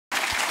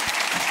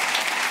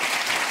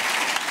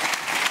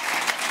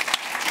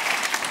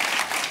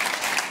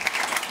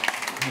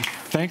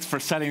Thanks for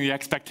setting the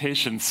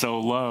expectations so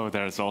low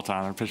there,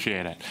 Zoltan. I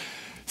appreciate it.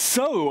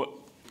 So,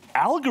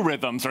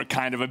 algorithms are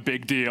kind of a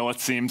big deal, it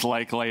seems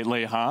like,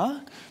 lately, huh?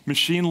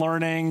 Machine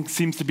learning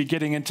seems to be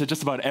getting into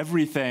just about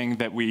everything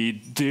that we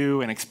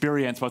do and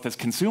experience, both as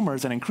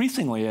consumers and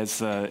increasingly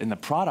as in the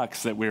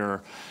products that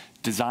we're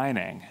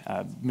designing.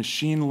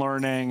 Machine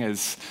learning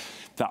is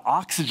the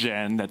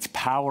oxygen that's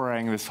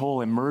powering this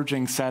whole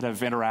emerging set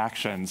of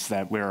interactions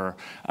that we're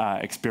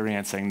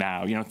experiencing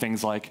now. You know,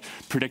 things like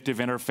predictive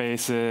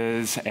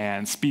interfaces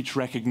and speech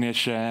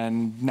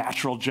recognition,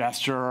 natural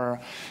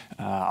gesture,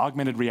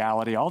 augmented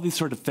reality, all these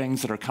sort of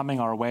things that are coming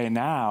our way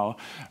now,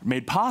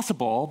 made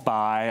possible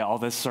by all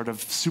this sort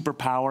of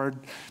super-powered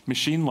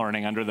machine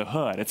learning under the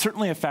hood. It's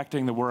certainly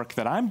affecting the work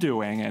that I'm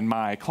doing in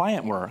my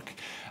client work.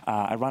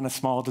 I run a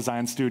small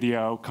design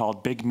studio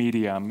called Big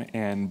Medium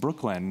in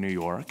Brooklyn, New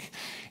York.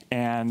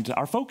 And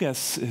our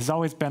focus has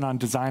always been on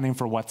designing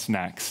for what's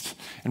next.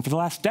 And for the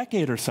last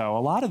decade or so, a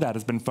lot of that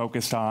has been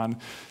focused on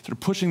sort of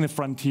pushing the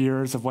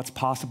frontiers of what's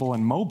possible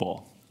in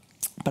mobile.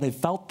 But I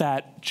felt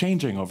that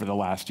changing over the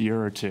last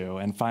year or two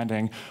and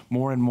finding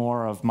more and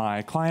more of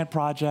my client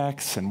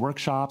projects and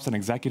workshops and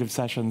executive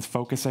sessions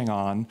focusing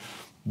on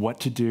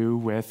what to do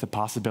with the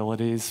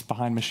possibilities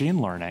behind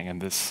machine learning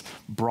and this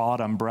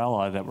broad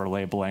umbrella that we're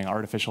labeling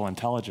artificial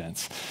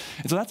intelligence.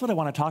 And so that's what I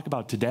want to talk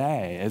about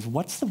today, is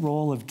what's the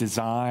role of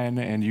design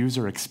and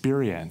user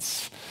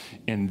experience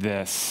in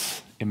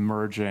this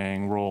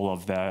emerging role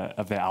of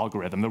the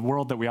algorithm, the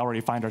world that we already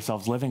find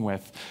ourselves living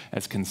with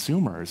as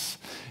consumers,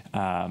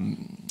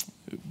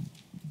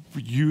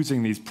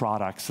 using these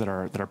products that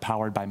are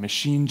powered by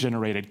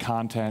machine-generated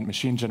content,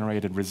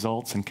 machine-generated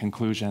results and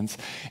conclusions,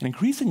 and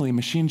increasingly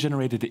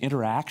machine-generated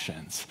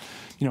interactions.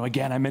 You know,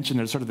 again, I mentioned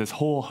there's sort of this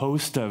whole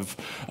host of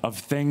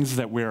things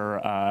that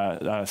we're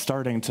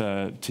starting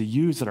to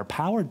use that are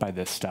powered by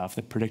this stuff,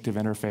 the predictive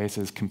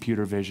interfaces,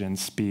 computer vision,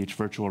 speech,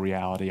 virtual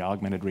reality,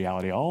 augmented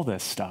reality, all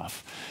this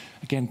stuff.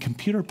 Again,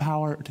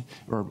 computer-powered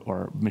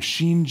or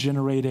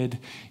machine-generated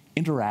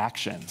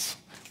interactions,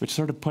 which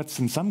sort of puts,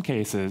 in some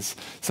cases,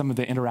 some of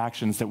the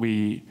interactions that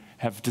we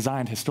have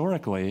designed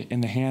historically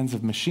in the hands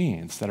of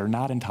machines that are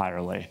not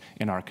entirely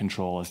in our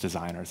control as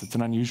designers. It's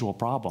an unusual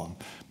problem.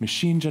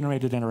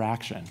 Machine-generated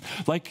interaction.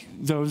 Like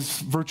those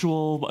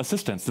virtual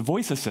assistants, the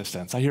voice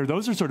assistants. I hear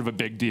those are sort of a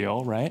big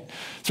deal, right?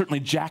 Certainly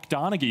Jack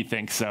Donaghy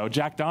thinks so.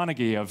 Jack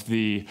Donaghy of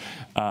the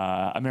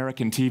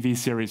American TV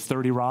series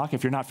 30 Rock.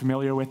 If you're not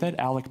familiar with it,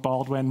 Alec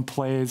Baldwin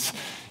plays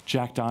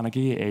Jack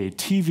Donaghy, a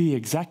TV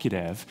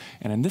executive,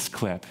 and in this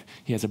clip,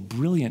 he has a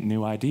brilliant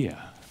new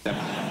idea.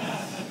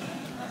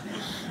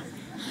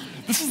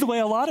 This is the way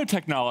a lot of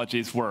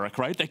technologies work,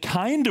 right? They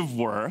kind of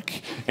work,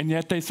 and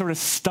yet they sort of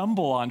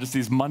stumble on just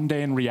these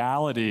mundane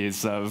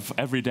realities of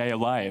everyday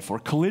life or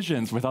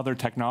collisions with other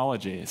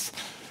technologies.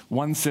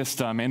 One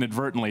system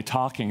inadvertently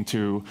talking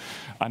to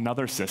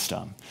another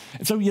system.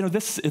 And so, you know,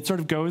 it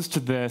sort of goes to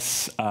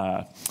this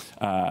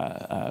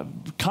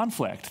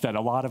conflict that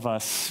a lot of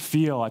us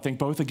feel, I think,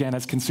 both, again,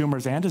 as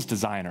consumers and as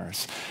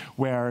designers,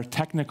 where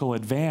technical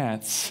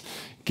advance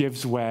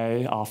gives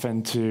way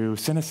often to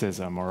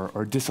cynicism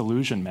or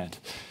disillusionment.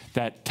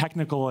 That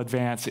technical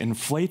advance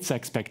inflates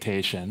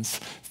expectations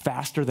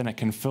faster than it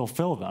can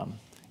fulfill them.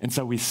 And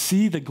so we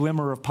see the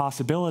glimmer of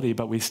possibility,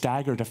 but we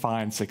stagger to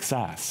find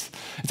success.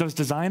 And so as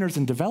designers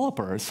and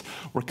developers,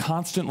 we're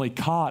constantly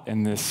caught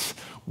in this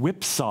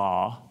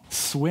whipsaw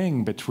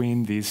swing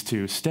between these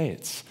two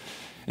states.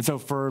 And so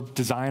for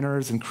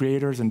designers and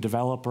creators and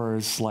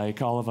developers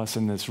like all of us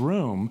in this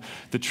room,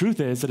 the truth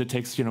is that it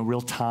takes, you know,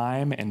 real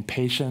time and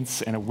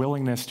patience and a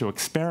willingness to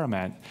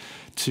experiment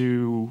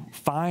to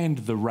find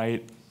the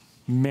right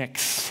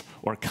mix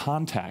or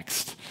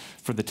context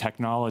for the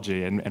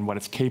technology and what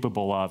it's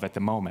capable of at the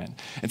moment.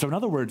 And so in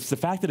other words, the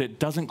fact that it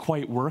doesn't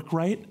quite work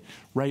right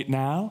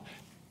now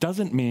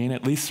doesn't mean,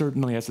 at least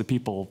certainly as the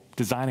people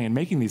designing and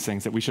making these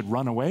things, that we should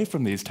run away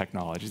from these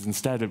technologies.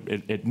 Instead,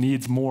 it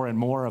needs more and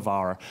more of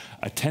our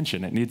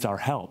attention. It needs our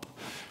help.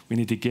 We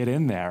need to get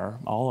in there,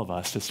 all of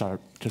us, to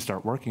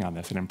start working on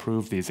this and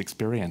improve these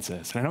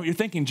experiences. And I know what you're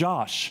thinking,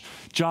 Josh.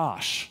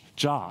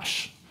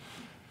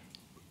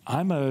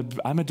 I'm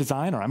a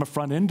designer. I'm a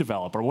front-end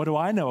developer. What do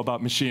I know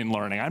about machine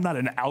learning? I'm not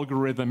an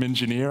algorithm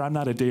engineer. I'm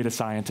not a data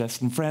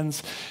scientist. And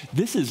friends,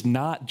 this is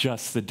not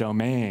just the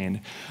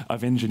domain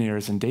of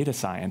engineers and data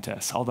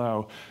scientists,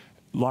 although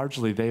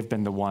largely they've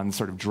been the ones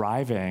sort of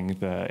driving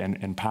and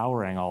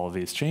empowering all of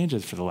these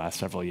changes for the last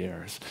several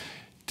years.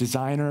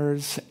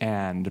 Designers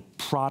and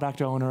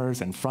product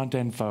owners and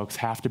front-end folks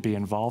have to be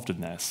involved in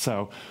this.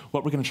 So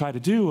what we're going to try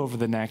to do over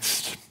the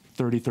next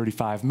 30,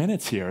 35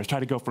 minutes here is try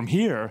to go from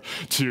here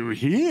to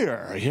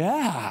here.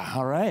 Yeah,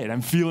 all right.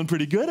 I'm feeling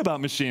pretty good about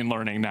machine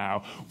learning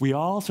now. We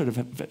all sort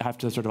of have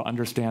to sort of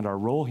understand our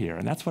role here,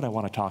 and that's what I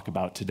want to talk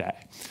about today,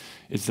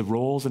 is the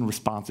roles and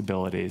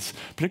responsibilities,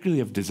 particularly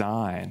of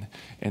design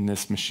in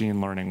this machine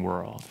learning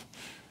world.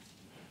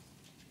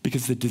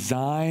 Because the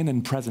design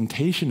and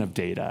presentation of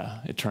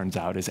data, it turns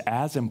out, is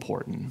as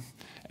important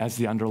as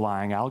the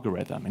underlying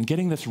algorithm. And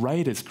getting this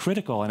right is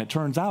critical, and it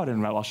turns out,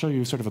 and I'll show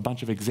you sort of a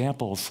bunch of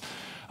examples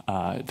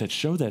that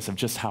show this, of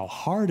just how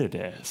hard it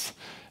is.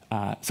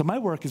 So my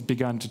work has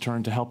begun to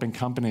turn to helping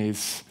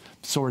companies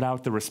sort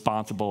out the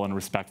responsible and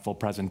respectful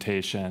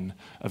presentation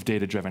of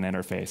data-driven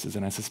interfaces,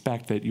 and I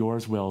suspect that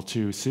yours will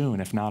too soon,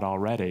 if not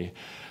already.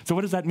 So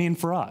what does that mean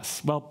for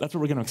us? Well, that's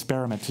what we're going to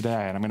experiment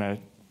today, and I'm going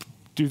to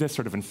do this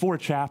sort of in 4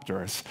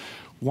 chapters.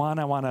 One,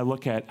 I want to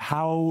look at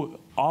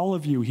how all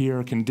of you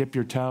here can dip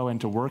your toe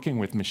into working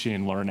with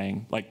machine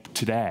learning, like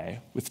today,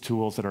 with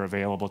tools that are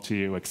available to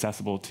you,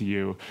 accessible to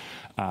you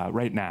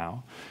right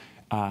now.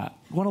 I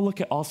want to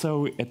look at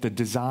also at the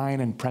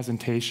design and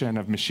presentation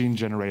of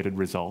machine-generated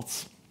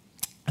results.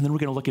 And then we're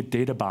going to look at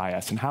data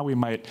bias and how we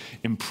might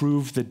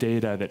improve the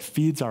data that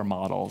feeds our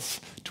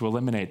models to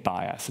eliminate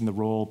bias, and the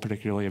role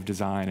particularly of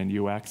design and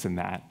UX in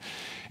that.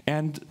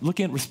 And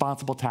looking at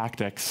responsible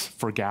tactics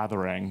for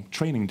gathering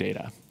training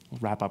data. We'll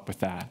wrap up with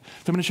that.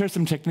 So I'm going to share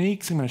some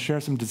techniques, I'm going to share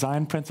some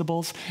design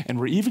principles, and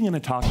we're even going to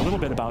talk a little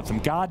bit about some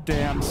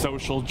goddamn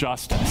social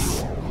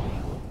justice.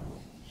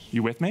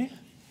 You with me?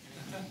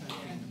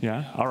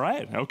 Yeah? All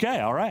right. Okay,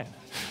 all right.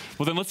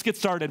 Well, then let's get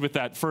started with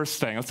that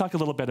first thing. Let's talk a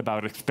little bit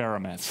about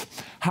experiments.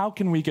 How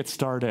can we get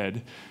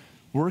started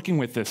working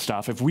with this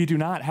stuff if we do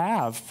not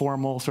have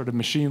formal sort of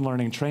machine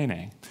learning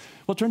training?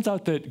 Well, it turns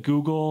out that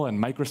Google and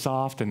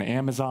Microsoft and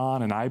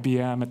Amazon and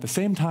IBM, at the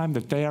same time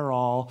that they are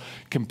all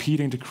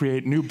competing to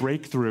create new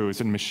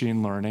breakthroughs in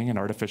machine learning and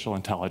artificial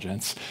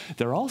intelligence,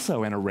 they're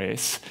also in a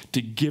race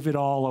to give it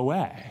all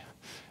away.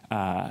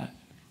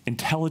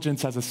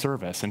 Intelligence as a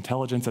service,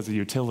 intelligence as a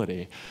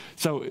utility.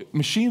 So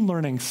machine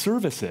learning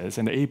services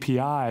and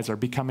APIs are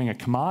becoming a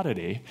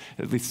commodity,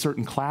 at least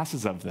certain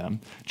classes of them,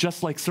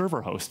 just like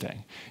server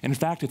hosting. And in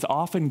fact, it's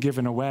often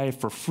given away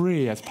for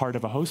free as part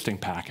of a hosting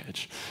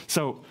package.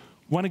 So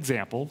one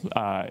example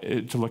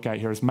to look at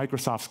here is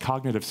Microsoft's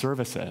cognitive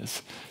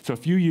services. So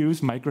if you use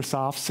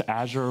Microsoft's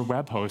Azure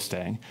web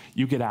hosting,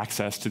 you get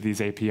access to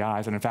these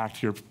APIs. And in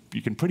fact, you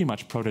can pretty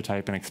much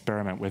prototype and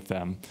experiment with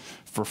them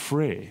for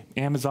free.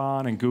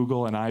 Amazon and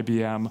Google and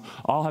IBM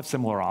all have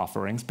similar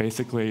offerings,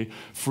 basically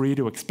free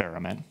to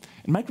experiment.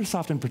 And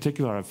Microsoft in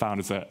particular I've found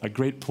is a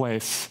great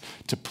place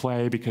to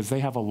play because they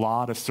have a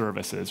lot of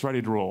services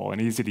ready to roll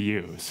and easy to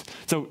use.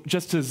 So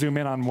just to zoom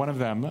in on one of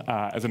them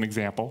as an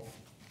example,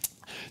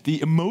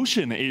 the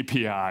emotion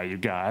API, you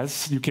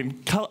guys, you can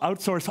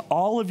outsource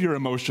all of your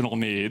emotional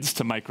needs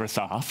to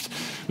Microsoft,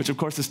 which of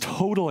course is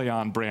totally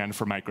on brand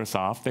for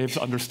Microsoft. They've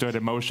understood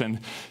emotion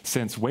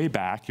since way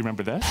back. You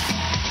remember this?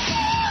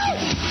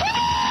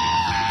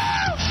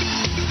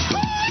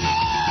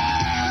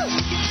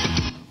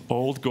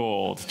 Old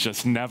gold,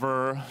 just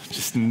never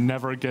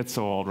gets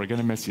old. We're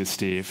gonna miss you,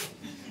 Steve.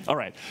 All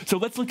right, so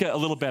let's look at a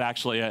little bit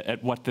actually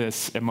at what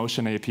this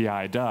emotion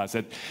API does.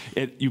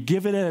 You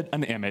give it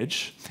an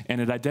image,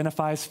 and it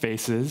identifies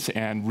faces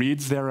and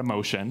reads their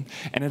emotion,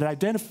 and it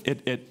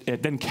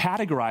then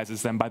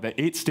categorizes them by the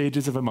 8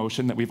 stages of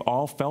emotion that we've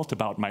all felt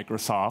about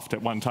Microsoft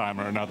at one time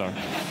or another.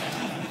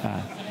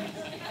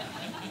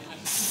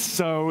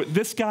 So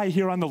this guy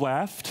here on the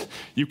left,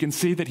 you can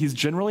see that he's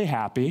generally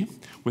happy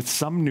with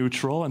some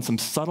neutral and some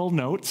subtle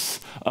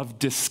notes of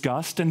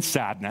disgust and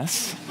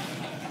sadness.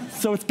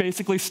 So it's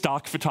basically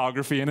stock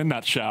photography in a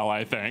nutshell,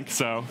 I think.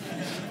 So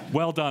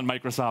well done,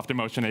 Microsoft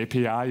Emotion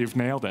API, you've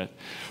nailed it.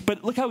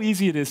 But look how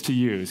easy it is to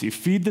use. You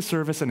feed the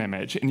service an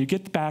image, and you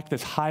get back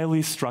this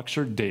highly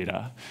structured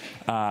data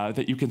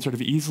that you can sort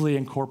of easily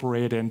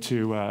incorporate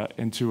into an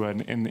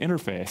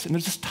interface. And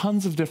there's just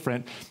tons of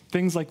different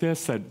things like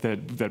this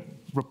that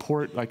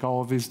report like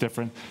all of these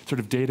different sort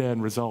of data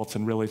and results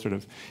in really sort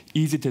of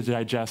easy to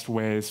digest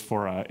ways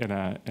for in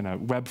a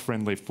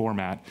web-friendly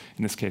format,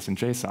 in this case in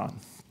JSON.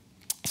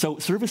 So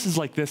services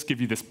like this give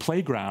you this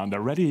playground.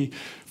 They're ready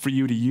for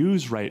you to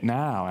use right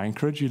now. I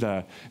encourage you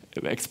to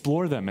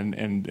explore them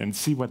and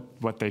see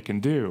what they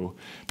can do.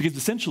 Because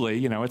essentially,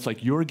 you know, it's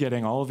like you're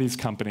getting all of these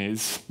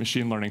companies'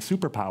 machine learning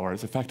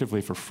superpowers effectively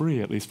for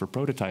free, at least for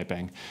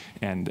prototyping.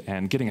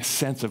 And getting a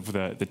sense of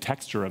the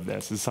texture of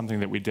this is something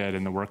that we did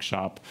in the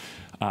workshop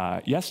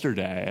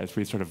yesterday as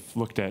we sort of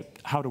looked at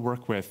how to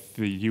work with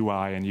the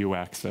UI and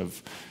UX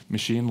of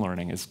machine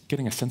learning, is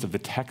getting a sense of the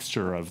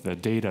texture of the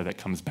data that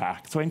comes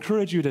back. So I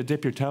encourage you to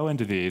dip your toe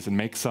into these and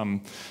make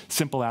some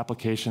simple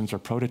applications or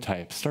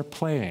prototypes. Start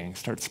playing,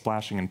 start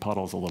splashing in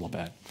puddles a little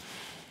bit.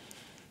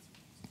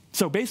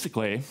 So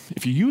basically,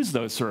 if you use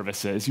those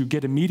services, you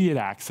get immediate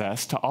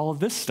access to all of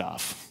this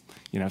stuff.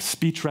 You know,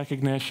 speech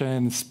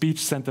recognition, speech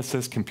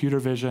synthesis, computer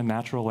vision,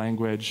 natural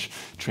language,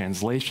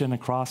 translation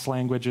across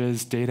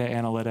languages, data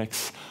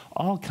analytics,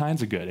 all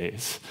kinds of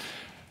goodies.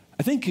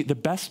 I think the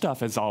best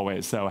stuff, as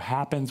always, though,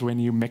 happens when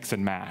you mix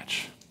and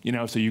match.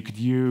 So you could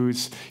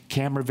use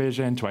camera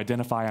vision to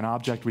identify an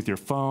object with your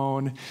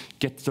phone,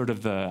 get sort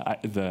of the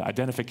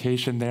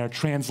identification there,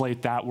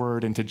 translate that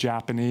word into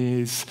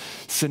Japanese,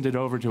 send it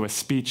over to a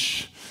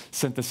speech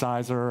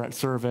synthesizer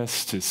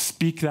service to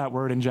speak that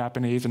word in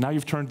Japanese, and now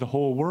you've turned the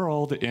whole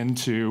world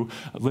into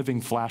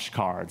living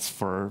flashcards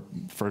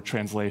for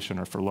translation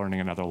or for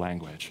learning another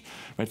language.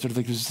 Right? Sort of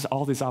like there's just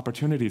all these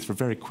opportunities for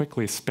very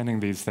quickly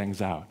spinning these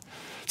things out.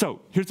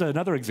 So here's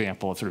another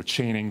example of sort of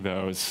chaining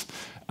those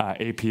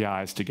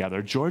APIs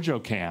together.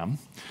 GeorgioCam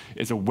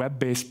is a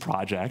web-based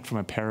project from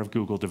a pair of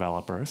Google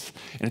developers,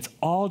 and it's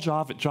all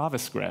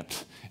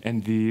JavaScript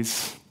and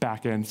these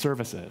back-end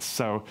services.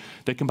 So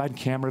they combine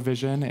camera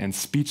vision and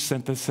speech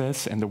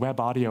synthesis and the web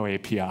audio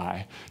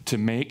API to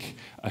make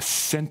a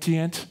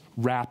sentient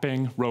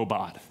rapping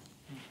robot.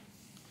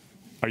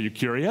 Are you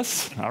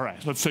curious? All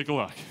right, let's take a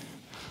look.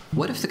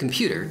 What if the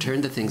computer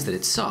turned the things that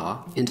it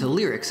saw into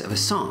lyrics of a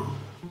song?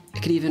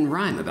 It could even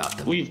rhyme about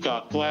them. We've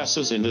got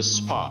glasses in this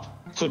spot.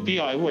 Could be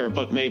eyewear,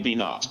 but maybe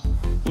not.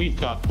 We've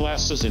got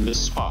glasses in this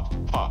spot.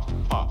 Pot.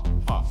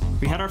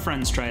 We had our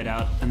friends try it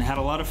out, and they had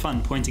a lot of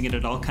fun pointing it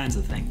at all kinds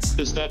of things.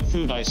 Is that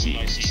food I see?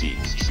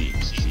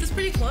 It's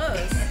pretty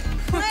close.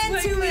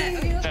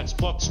 That's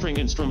plucked string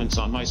instruments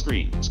on my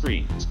screen.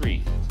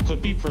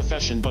 Could be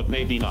profession, but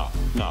maybe not.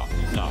 No.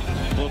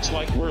 Looks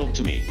like world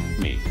to me.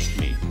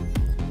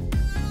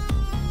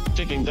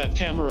 Digging that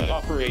camera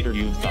operator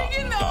you've got.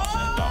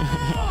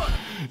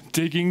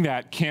 Digging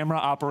that camera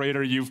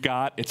operator you've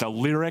got. It's a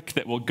lyric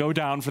that will go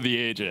down for the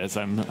ages,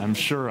 I'm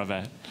sure of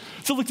it.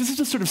 So look, this is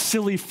just sort of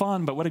silly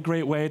fun, but what a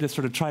great way to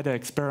sort of try to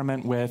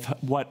experiment with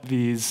what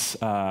these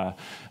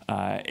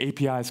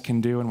APIs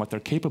can do and what they're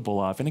capable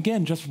of. And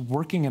again, just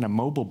working in a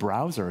mobile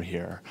browser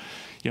here.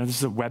 This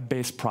is a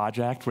web-based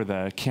project where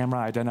the camera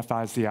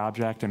identifies the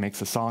object and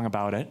makes a song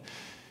about it.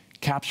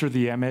 Capture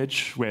the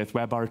image with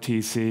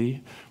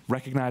WebRTC,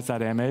 recognize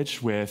that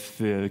image with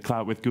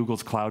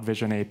Google's Cloud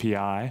Vision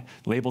API.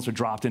 Labels are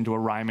dropped into a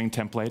rhyming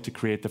template to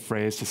create the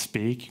phrase to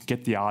speak.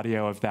 Get the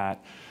audio of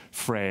that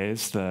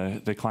phrase.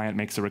 The client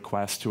makes a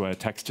request to a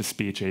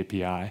text-to-speech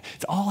API.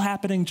 It's all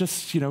happening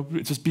just,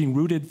 just being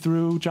routed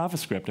through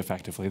JavaScript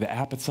effectively. The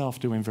app itself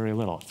doing very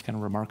little. It's kind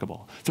of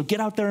remarkable. So get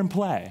out there and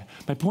play.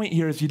 My point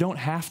here is you don't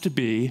have to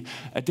be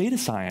a data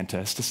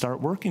scientist to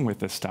start working with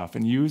this stuff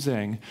and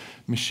using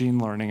machine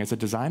learning as a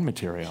design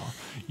material.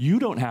 You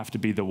don't have to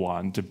be the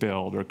one to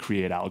build or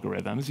create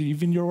algorithms.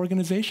 Even your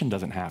organization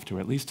doesn't have to,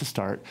 at least to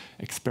start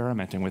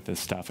experimenting with this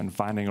stuff and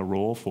finding a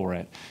role for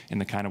it in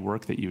the kind of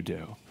work that you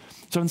do.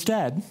 So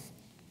instead,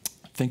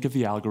 think of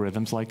the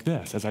algorithms like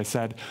this. As I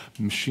said,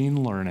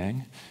 machine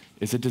learning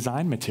is a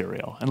design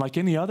material. And like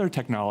any other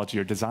technology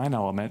or design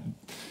element,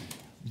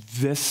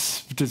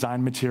 this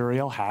design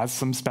material has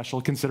some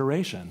special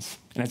considerations.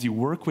 And as you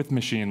work with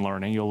machine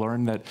learning, you'll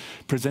learn that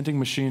presenting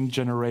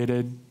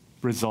machine-generated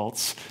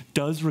results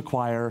does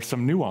require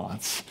some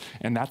nuance.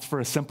 And that's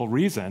for a simple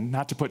reason,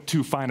 not to put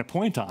too fine a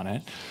point on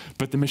it,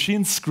 but the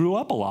machines screw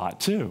up a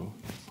lot too.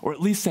 Or at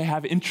least they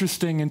have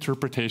interesting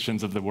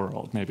interpretations of the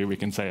world. Maybe we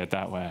can say it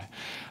that way.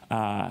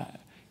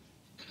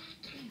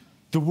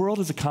 The world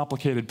is a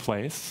complicated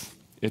place.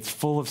 It's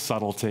full of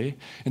subtlety.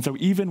 And so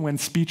even when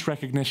speech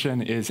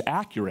recognition is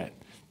accurate,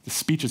 the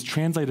speech is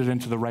translated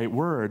into the right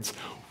words,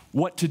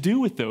 what to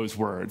do with those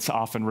words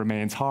often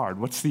remains hard.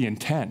 What's the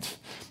intent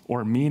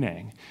or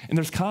meaning? And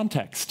there's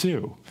context,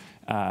 too.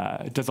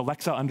 Does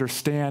Alexa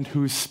understand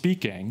who's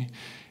speaking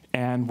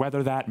and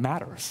whether that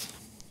matters?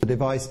 The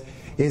device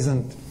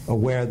isn't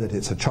aware that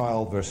it's a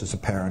child versus a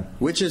parent.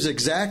 Which is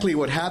exactly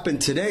what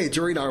happened today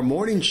during our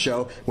morning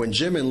show when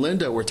Jim and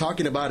Linda were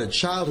talking about a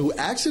child who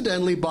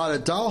accidentally bought a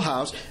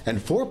dollhouse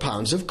and 4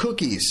 pounds of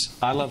cookies.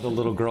 I love the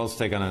little girl's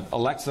take on it.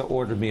 Alexa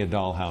ordered me a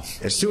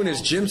dollhouse. As soon as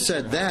Jim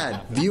said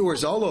that,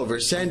 viewers all over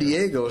San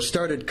Diego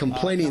started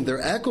complaining their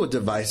Echo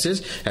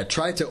devices had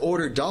tried to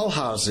order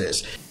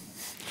dollhouses.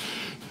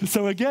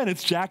 So again,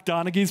 it's Jack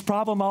Donaghy's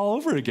problem all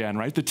over again,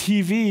 right? The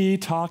TV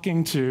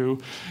talking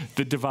to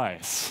the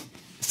device.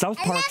 South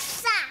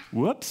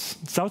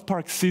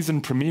Park's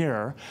season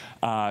premiere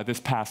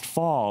this past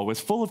fall was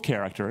full of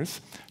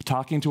characters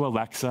talking to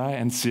Alexa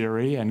and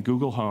Siri and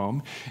Google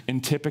Home in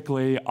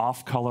typically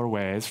off-color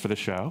ways for the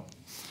show.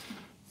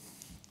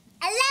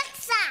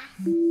 Alexa,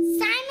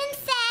 Simon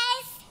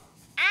says,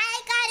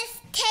 I gotta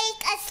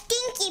take a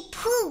stinky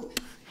poop.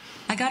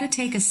 I gotta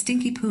take a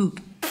stinky poop.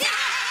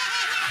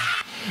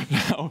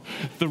 Now,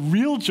 the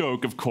real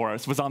joke, of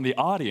course, was on the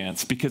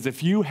audience, because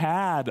if you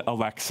had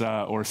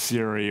Alexa or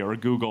Siri or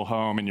Google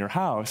Home in your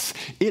house,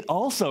 it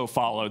also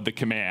followed the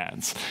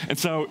commands. And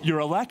so your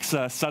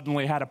Alexa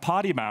suddenly had a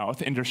potty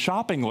mouth and your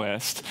shopping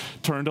list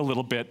turned a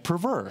little bit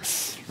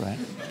perverse, right?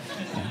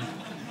 Yeah.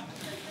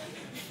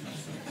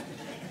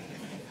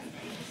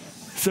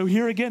 So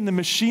here again, the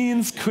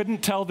machines couldn't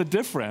tell the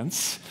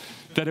difference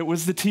that it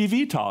was the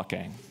TV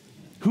talking.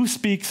 Who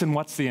speaks and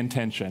what's the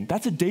intention?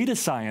 That's a data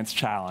science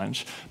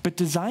challenge, but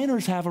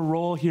designers have a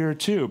role here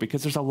too,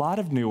 because there's a lot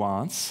of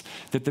nuance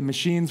that the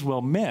machines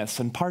will miss,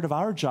 and part of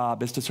our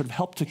job is to sort of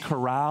help to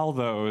corral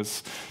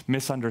those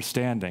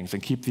misunderstandings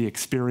and keep the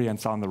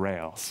experience on the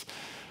rails.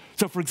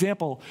 So for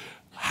example,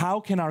 how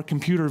can our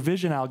computer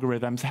vision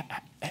algorithms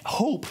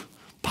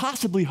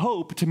possibly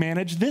hope to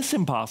manage this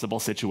impossible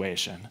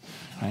situation,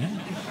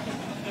 right?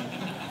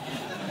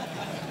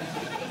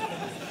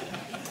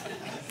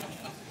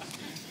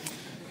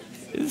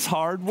 It's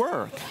hard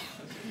work.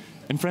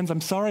 And friends,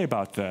 I'm sorry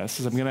about this,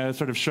 as I'm going to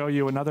sort of show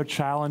you another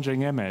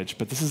challenging image,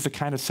 but this is the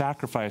kind of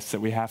sacrifice that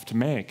we have to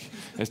make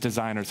as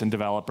designers and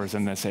developers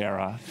in this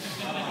era.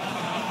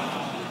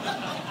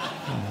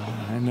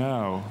 I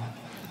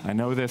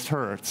know this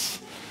hurts.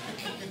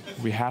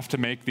 We have to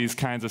make these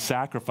kinds of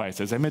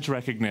sacrifices. Image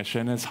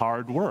recognition is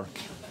hard work.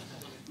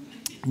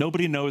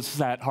 Nobody knows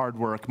that hard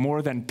work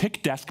more than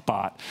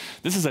PicDeskBot.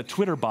 This is a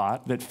Twitter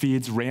bot that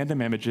feeds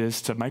random images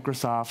to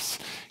Microsoft's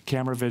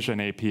Camera Vision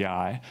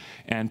API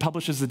and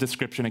publishes the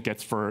description it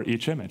gets for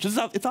each image.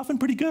 It's often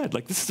pretty good.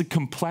 Like, this is a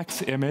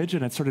complex image,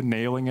 and it's sort of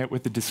nailing it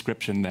with the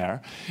description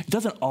there. It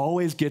doesn't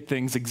always get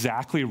things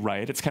exactly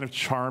right. It's kind of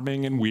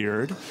charming and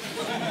weird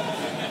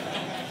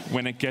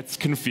when it gets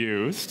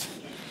confused.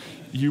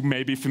 You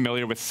may be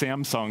familiar with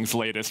Samsung's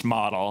latest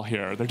model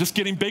here. They're just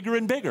getting bigger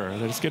and bigger.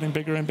 They're just getting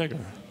bigger and bigger.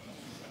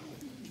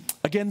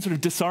 Again, sort of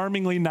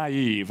disarmingly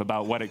naive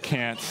about what it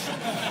can't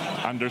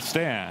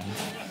understand.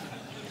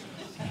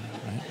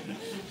 Right?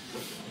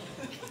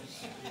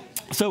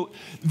 So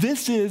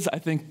this is, I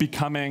think,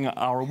 becoming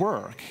our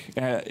work.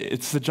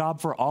 It's the job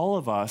for all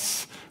of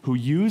us who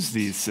use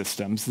these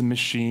systems. The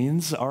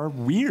machines are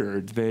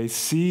weird. They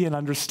see and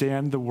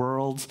understand the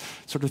world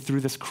sort of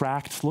through this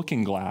cracked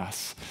looking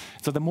glass.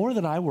 So the more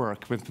that I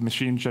work with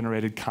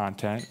machine-generated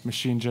content,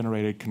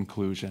 machine-generated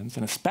conclusions,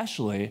 and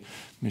especially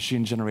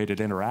machine-generated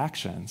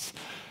interactions,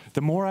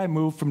 the more I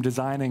move from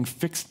designing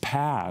fixed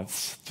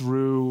paths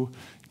through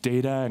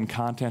data and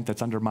content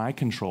that's under my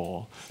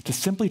control to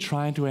simply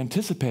trying to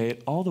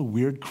anticipate all the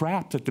weird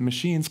crap that the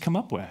machines come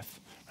up with.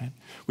 Right?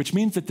 Which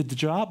means that the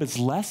job is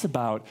less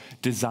about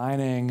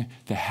designing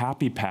the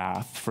happy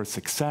path for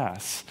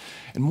success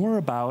and more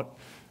about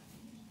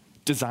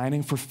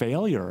designing for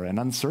failure and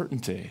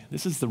uncertainty.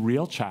 This is the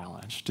real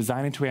challenge,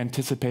 designing to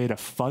anticipate a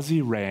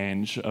fuzzy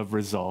range of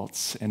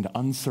results and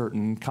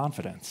uncertain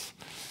confidence.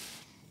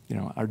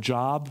 Our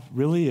job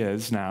really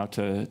is now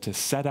to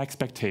set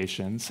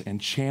expectations and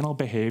channel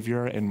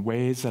behavior in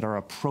ways that are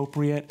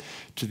appropriate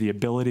to the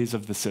abilities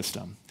of the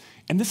system.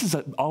 And this is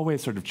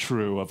always sort of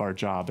true of our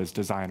job as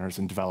designers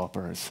and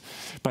developers.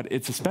 But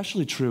it's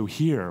especially true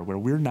here, where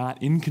we're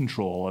not in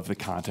control of the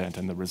content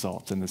and the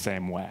results in the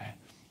same way.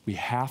 We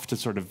have to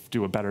sort of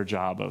do a better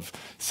job of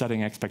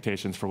setting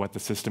expectations for what the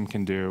system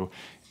can do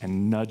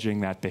and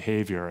nudging that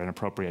behavior in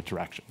appropriate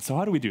direction. So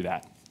how do we do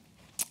that?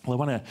 Well,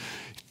 I want to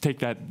take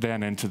that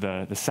then into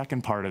the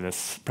second part of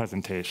this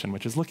presentation,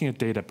 which is looking at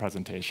data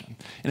presentation.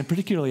 And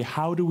particularly,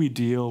 how do we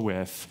deal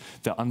with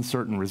the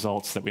uncertain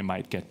results that we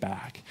might get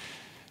back?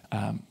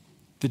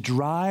 The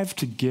drive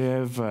to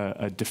give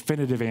a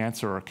definitive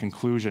answer or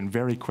conclusion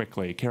very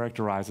quickly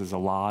characterizes a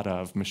lot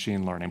of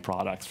machine learning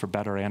products, for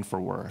better and for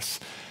worse.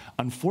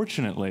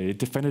 Unfortunately,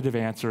 definitive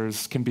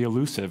answers can be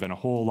elusive in a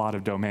whole lot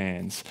of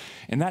domains,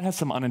 and that has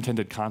some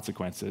unintended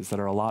consequences that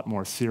are a lot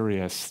more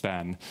serious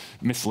than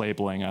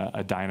mislabeling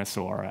a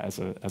dinosaur as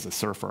a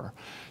surfer.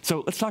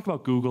 So let's talk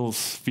about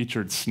Google's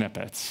featured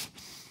snippets.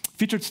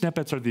 Featured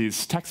snippets are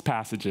these text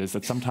passages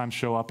that sometimes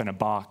show up in a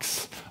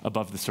box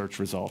above the search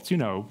results. You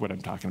know what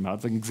I'm talking about.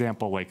 It's an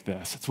example like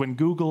this. It's when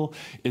Google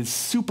is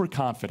super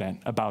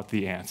confident about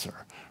the answer.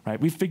 Right?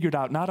 We've figured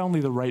out not only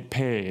the right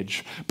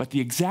page, but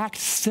the exact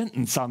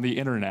sentence on the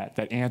internet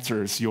that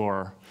answers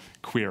your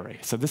query.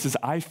 So this is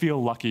 "I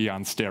feel lucky"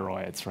 on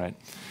steroids, right?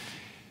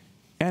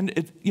 And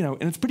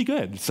it's pretty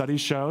good.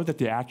 Studies show that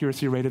the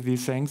accuracy rate of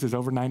these things is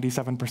over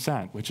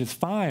 97%, which is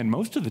fine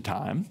most of the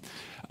time,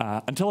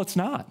 until it's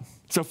not.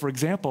 So for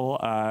example,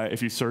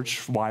 if you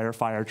search "why are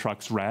fire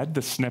trucks red?",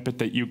 the snippet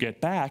that you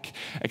get back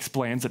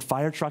explains that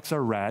fire trucks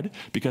are red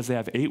because they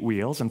have 8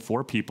 wheels and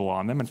 4 people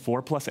on them, and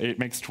 4 plus 8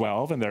 makes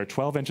 12, and there are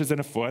 12 inches in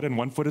a foot, and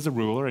 1 foot is a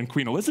ruler, and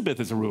Queen Elizabeth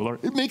is a ruler.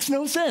 It makes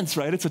no sense,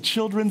 right? It's a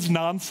children's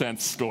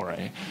nonsense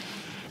story.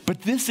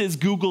 But this is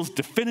Google's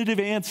definitive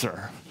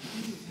answer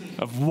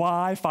of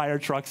why fire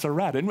trucks are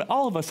red. And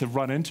all of us have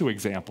run into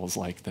examples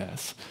like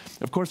this.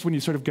 Of course, when you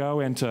sort of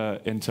go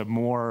into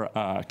more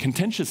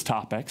contentious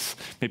topics,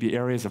 maybe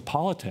areas of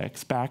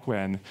politics, back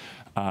when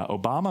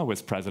Obama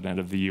was president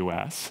of the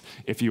US,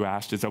 if you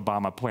asked, is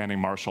Obama planning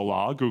martial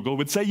law, Google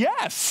would say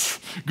yes.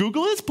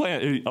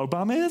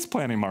 Obama is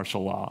planning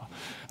martial law.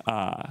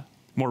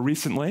 More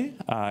recently,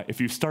 if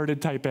you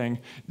started typing,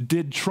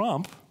 "did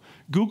Trump,"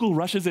 Google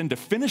rushes in to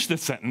finish the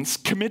sentence,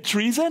 "commit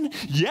treason?"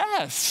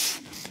 Yes!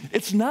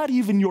 It's not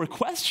even your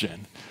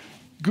question.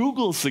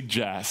 Google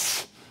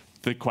suggests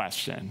the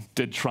question,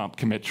 "did Trump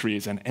commit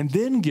treason?" and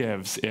then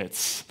gives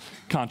its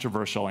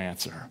controversial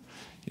answer.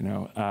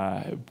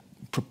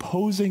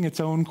 proposing its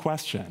own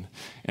question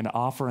and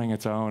offering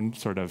its own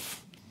sort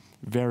of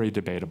very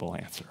debatable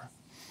answer.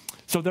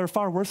 So there are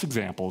far worse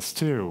examples,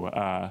 too.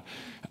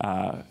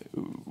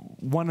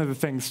 One of the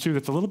things, too,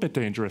 that's a little bit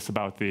dangerous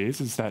about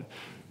these is that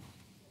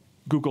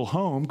Google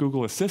Home,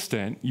 Google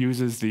Assistant,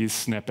 uses these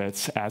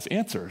snippets as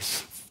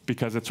answers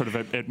because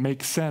it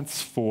makes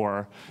sense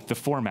for the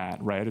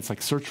format, right? It's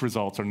like search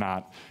results are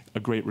not a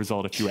great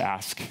result if you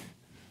ask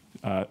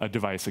a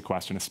device a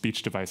question, a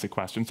speech device a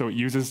question. So it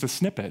uses the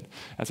snippet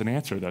as an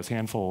answer, those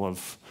handful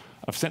of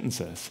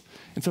sentences.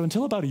 And so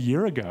until about a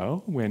year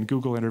ago, when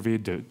Google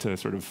intervened to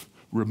sort of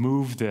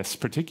remove this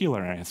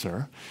particular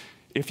answer,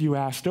 if you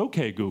asked,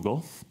 okay,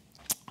 Google,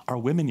 are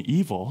women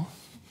evil?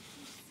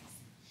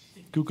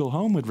 Google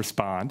Home would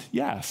respond,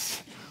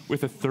 yes,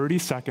 with a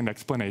 30-second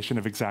explanation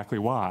of exactly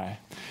why.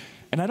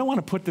 And I don't want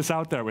to put this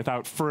out there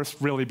without first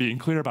really being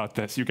clear about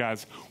this. You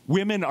guys,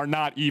 women are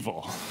not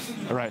evil,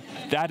 all right?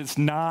 That is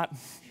not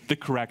the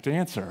correct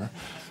answer.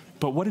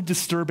 But what a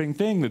disturbing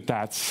thing that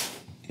that's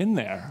in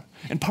there.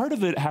 And part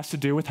of it has to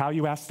do with how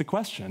you ask the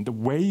question. The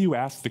way you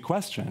ask the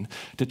question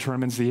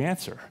determines the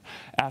answer.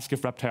 Ask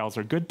if reptiles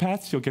are good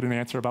pets, you'll get an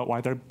answer about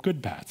why they're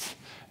good pets.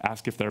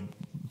 Ask if they're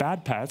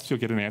bad pets, you'll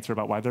get an answer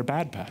about why they're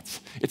bad pets.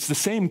 It's the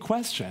same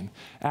question,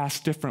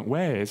 asked different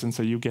ways, and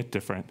so you get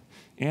different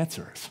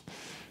answers.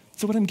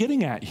 So what I'm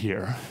getting at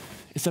here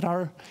is that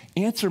our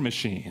answer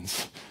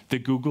machines, the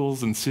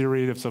Googles and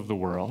Siris of the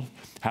world,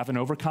 have an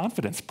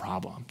overconfidence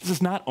problem. This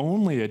is not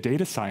only a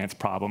data science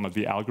problem of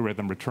the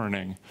algorithm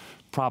returning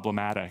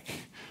problematic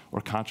or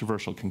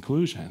controversial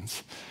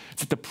conclusions.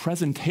 It's that the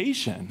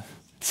presentation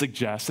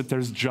suggests that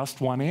there's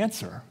just one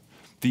answer.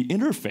 The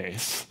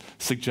interface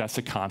suggests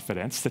a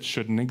confidence that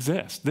shouldn't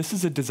exist. This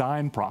is a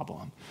design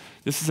problem.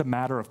 This is a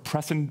matter of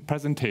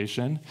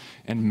presentation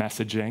and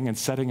messaging and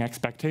setting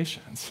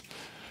expectations.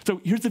 So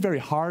here's a very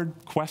hard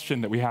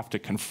question that we have to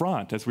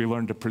confront as we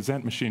learn to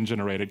present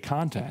machine-generated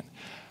content.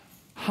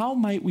 How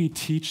might we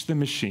teach the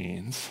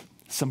machines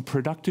some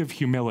productive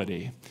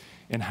humility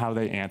in how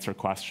they answer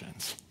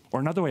questions? Or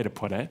another way to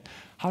put it,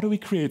 how do we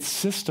create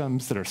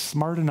systems that are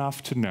smart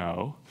enough to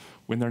know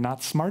when they're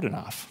not smart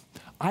enough?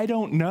 I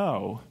don't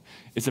know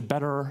is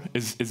better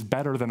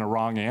than a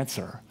wrong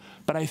answer,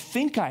 but I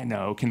think I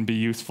know can be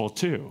useful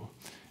too.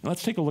 And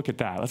let's take a look at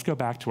that. Let's go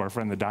back to our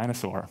friend the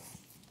dinosaur.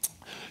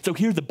 So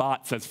here the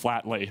bot says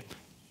flatly,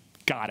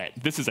 got it.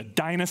 This is a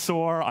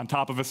dinosaur on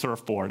top of a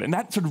surfboard. And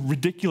that sort of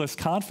ridiculous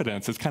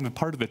confidence is kind of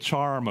part of the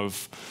charm of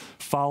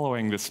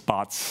following this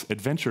bot's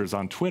adventures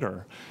on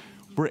Twitter.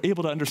 We're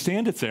able to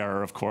understand its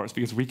error, of course,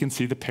 because we can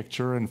see the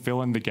picture and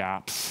fill in the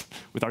gaps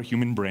with our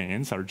human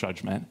brains, our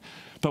judgment.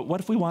 But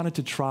what if we wanted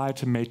to try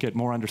to make it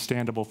more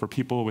understandable for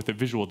people with a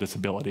visual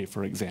disability,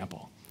 for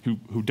example,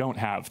 who don't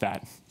have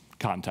that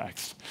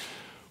context?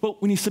 Well,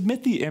 when you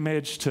submit the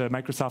image to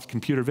Microsoft's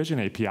computer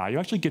vision API, you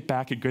actually get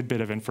back a good bit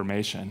of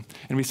information.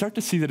 And we start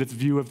to see that its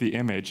view of the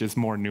image is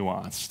more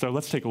nuanced. So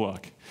let's take a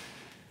look.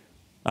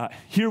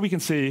 Here we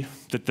can see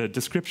that the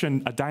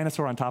description, a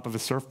dinosaur on top of a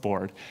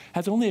surfboard,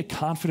 has only a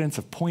confidence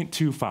of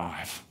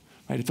 0.25.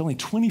 Right? It's only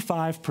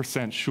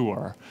 25%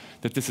 sure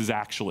that this is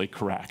actually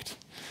correct.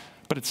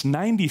 But it's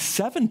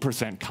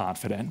 97%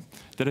 confident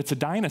that it's a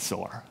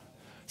dinosaur.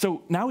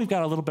 So now we've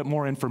got a little bit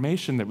more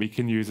information that we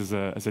can use as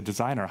a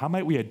designer. How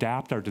might we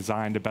adapt our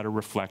design to better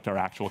reflect our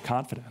actual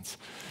confidence?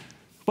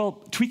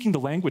 Well, tweaking the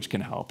language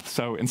can help.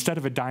 So instead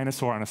of a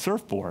dinosaur on a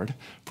surfboard,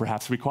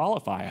 perhaps we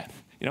qualify it.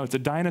 You know, it's a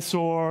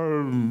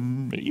dinosaur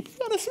maybe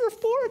on a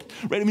surfboard,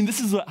 right? I mean, this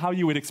is how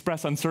you would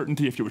express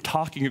uncertainty if you were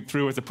talking it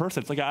through as a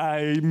person. It's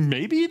like,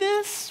 maybe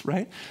this,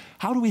 right?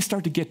 How do we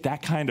start to get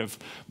that kind of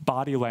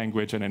body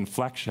language and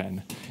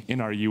inflection in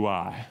our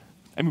UI?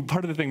 I mean,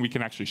 part of the thing we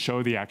can actually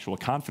show the actual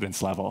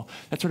confidence level,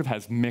 that sort of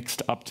has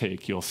mixed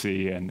uptake, you'll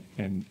see,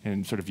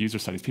 in sort of user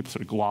studies. People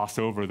sort of gloss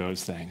over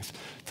those things.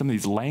 Some of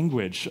these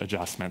language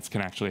adjustments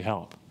can actually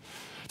help.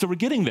 So we're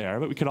getting there,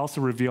 but we could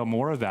also reveal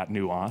more of that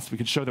nuance. We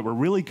could show that we're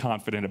really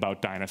confident about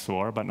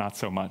dinosaur, but not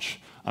so much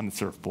on the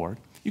surfboard.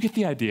 You get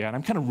the idea, and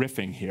I'm kind of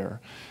riffing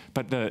here.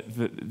 But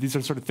these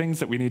are sort of things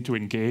that we need to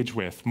engage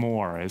with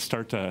more, is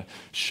start to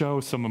show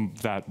some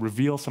of that,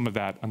 reveal some of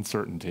that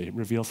uncertainty,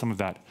 reveal some of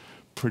that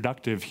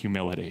productive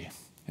humility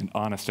and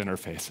honest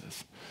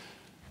interfaces.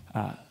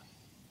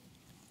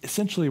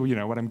 Essentially,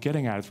 what I'm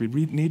getting at is we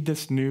need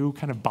this new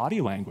kind of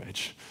body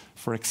language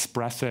for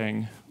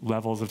expressing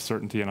levels of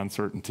certainty and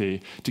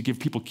uncertainty to give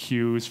people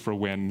cues for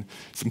when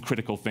some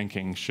critical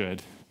thinking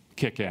should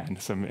kick in,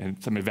 some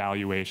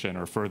evaluation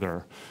or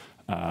further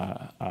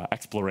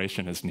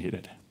exploration is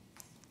needed.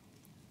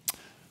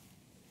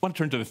 I want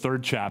to turn to the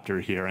third chapter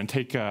here and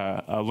take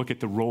a look at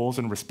the roles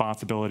and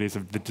responsibilities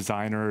of the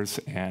designers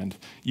and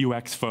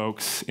UX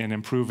folks in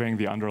improving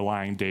the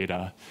underlying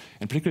data,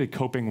 and particularly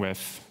coping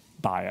with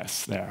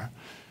bias there.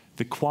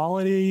 The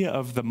quality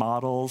of the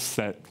models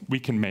that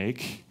we can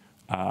make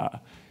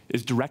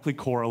is directly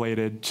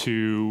correlated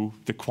to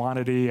the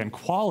quantity and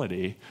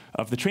quality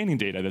of the training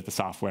data that the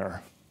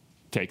software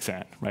takes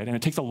in, right? And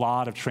it takes a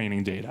lot of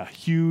training data,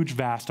 huge,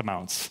 vast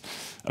amounts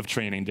of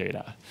training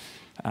data.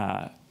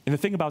 And the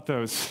thing about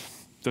those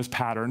those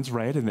patterns,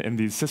 right, in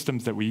these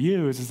systems that we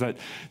use is that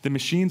the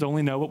machines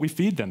only know what we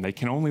feed them. They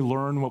can only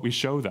learn what we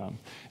show them.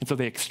 And so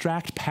they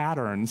extract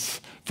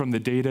patterns from the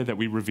data that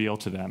we reveal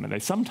to them. And they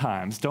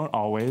sometimes don't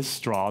always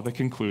draw the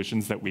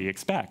conclusions that we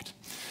expect.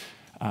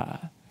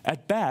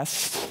 At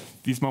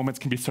best, these moments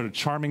can be sort of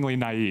charmingly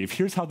naive.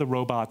 Here's how the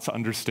robots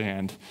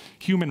understand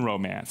human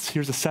romance.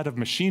 Here's a set of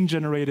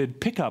machine-generated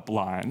pickup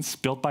lines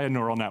built by a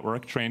neural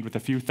network trained with a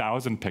few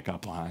thousand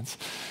pickup lines.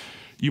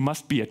 You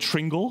must be a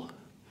Tringle,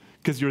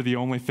 because you're the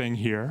only thing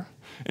here.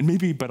 And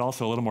maybe, but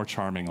also a little more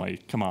charmingly,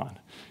 come on,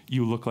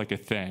 you look like a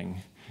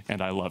thing,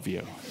 and I love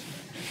you.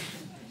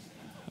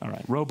 All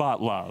right,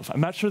 robot love.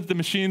 I'm not sure that the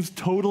machines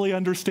totally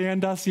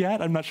understand us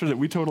yet. I'm not sure that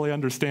we totally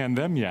understand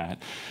them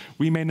yet.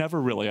 We may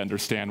never really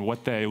understand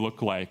what they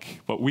look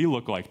like, what we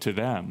look like to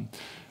them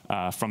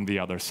from the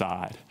other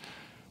side.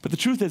 But the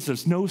truth is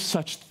there's no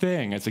such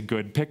thing as a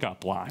good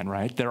pickup line,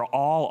 right? They're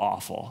all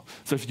awful.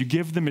 So if you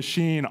give the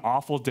machine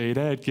awful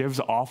data, it gives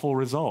awful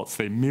results.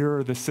 They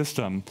mirror the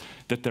system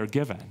that they're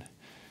given.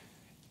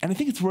 And I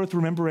think it's worth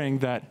remembering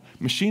that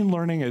machine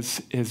learning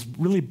is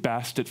really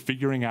best at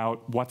figuring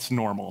out what's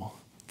normal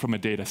from a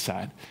data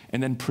set,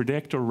 and then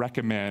predict or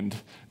recommend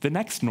the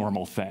next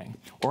normal thing,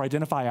 or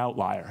identify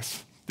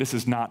outliers. This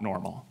is not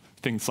normal.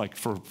 Things like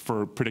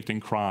for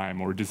predicting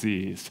crime or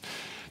disease.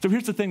 So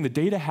here's the thing, the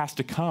data has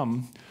to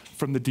come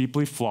from the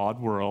deeply flawed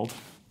world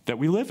that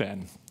we live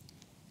in.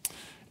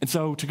 And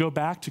so to go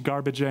back to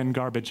garbage in,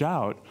 garbage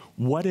out,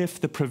 what if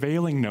the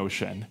prevailing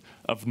notion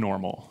of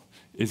normal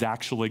is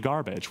actually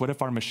garbage? What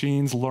if our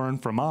machines learn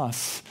from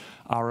us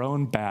our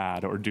own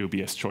bad or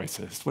dubious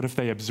choices? What if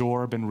they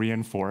absorb and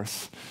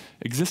reinforce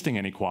existing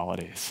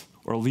inequalities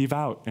or leave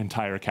out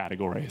entire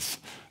categories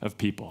of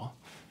people?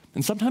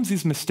 And sometimes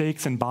these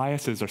mistakes and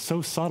biases are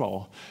so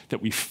subtle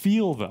that we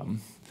feel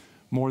them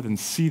more than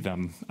see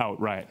them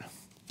outright.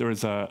 There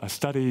was a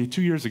study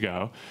 2 years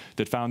ago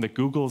that found that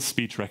Google's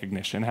speech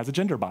recognition has a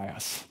gender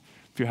bias.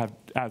 If you had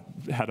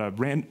a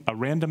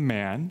random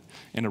man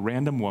and a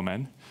random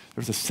woman,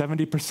 there's a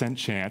 70%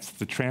 chance that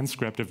the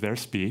transcript of their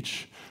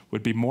speech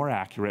would be more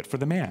accurate for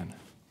the man.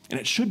 And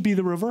it should be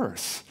the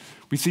reverse.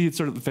 We see it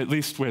sort of, at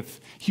least with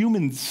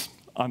humans,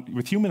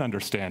 with human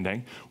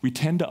understanding, we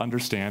tend to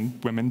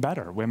understand women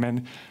better.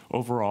 Women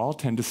overall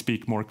tend to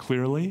speak more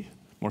clearly,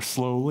 more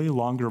slowly,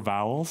 longer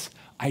vowels,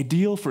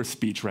 ideal for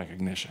speech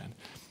recognition.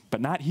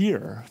 But not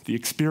here. The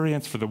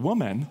experience for the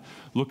woman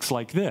looks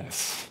like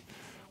this,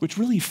 which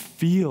really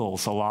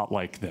feels a lot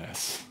like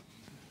this.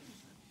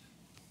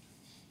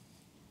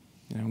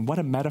 And what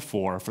a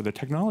metaphor for the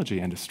technology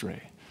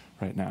industry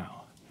right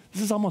now.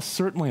 This is almost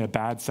certainly a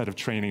bad set of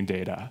training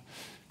data,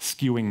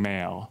 skewing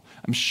male.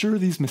 I'm sure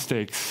these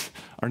mistakes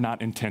are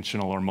not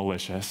intentional or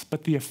malicious,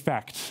 but the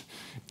effect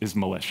is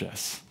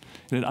malicious.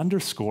 And it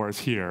underscores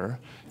here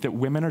that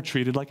women are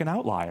treated like an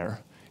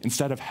outlier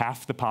instead of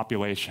half the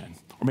population,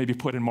 or maybe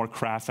put in more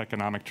crass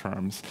economic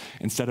terms,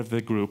 instead of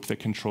the group that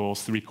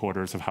controls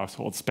 3/4 of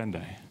household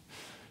spending.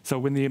 So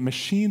when the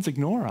machines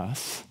ignore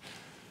us,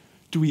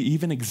 do we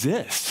even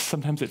exist?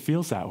 Sometimes it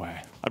feels that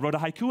way. I wrote a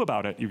haiku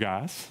about it, you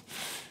guys.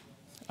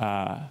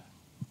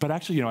 But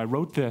actually, I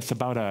wrote this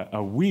about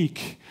a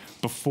week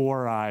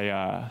before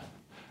I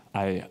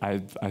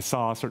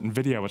saw a certain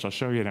video, which I'll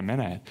show you in a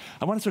minute.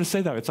 I want to sort of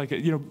say, though, it's like,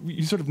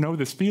 you sort of know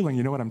this feeling,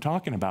 you know what I'm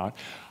talking about.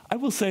 I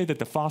will say that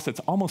the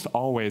faucets almost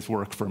always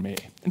work for me.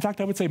 In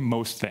fact, I would say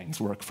most things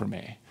work for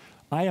me.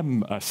 I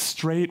am a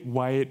straight,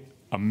 white,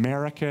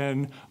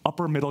 American,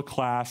 upper middle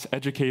class,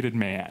 educated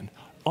man.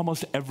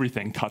 Almost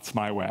everything cuts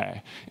my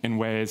way in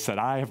ways that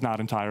I have not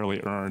entirely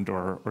earned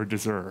or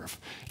deserve.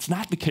 It's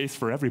not the case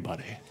for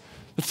everybody.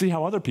 Let's see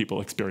how other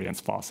people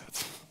experience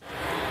faucets.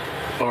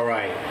 All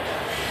right,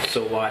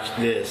 so watch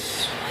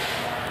this.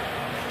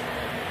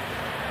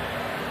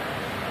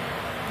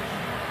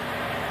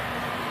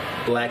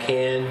 Black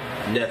hand,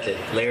 nothing.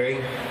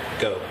 Larry,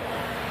 go.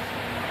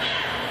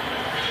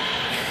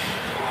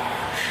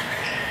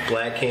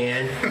 Black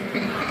hand,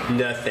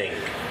 nothing.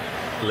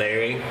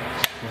 Larry,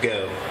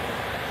 go.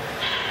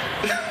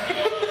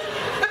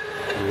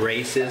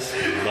 Racist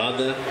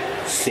mother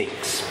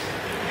sinks.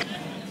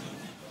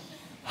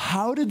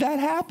 How did that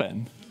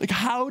happen? Like,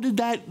 how is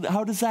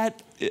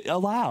that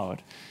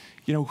allowed?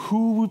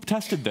 Who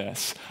tested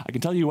this? I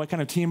can tell you what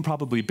kind of team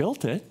probably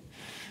built it.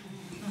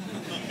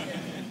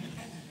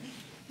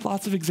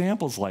 Lots of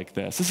examples like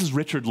this. This is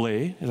Richard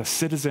Lee, a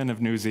citizen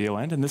of New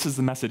Zealand, and this is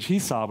the message he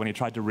saw when he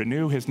tried to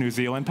renew his New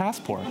Zealand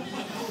passport.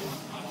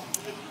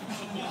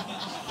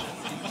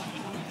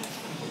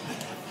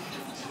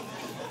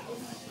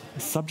 The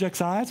subject's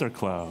eyes are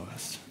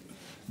closed.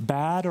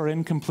 Bad or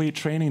incomplete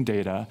training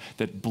data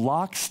that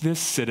blocks this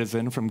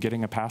citizen from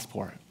getting a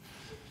passport.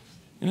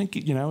 And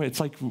it's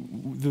like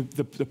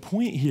the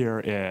point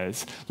here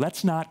is,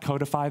 let's not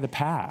codify the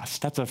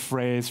past. That's a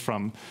phrase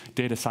from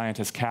data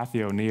scientist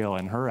Cathy O'Neill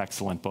in her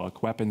excellent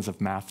book, Weapons of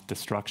Math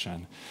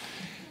Destruction.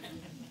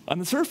 On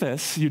the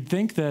surface, you'd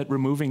think that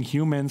removing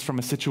humans from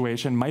a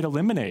situation might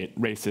eliminate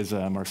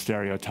racism or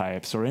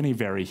stereotypes or any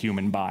very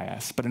human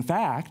bias. But in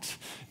fact,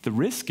 the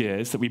risk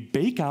is that we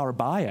bake our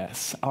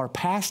bias, our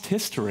past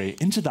history,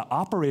 into the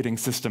operating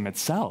system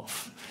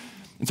itself.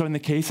 And so in the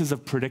cases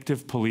of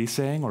predictive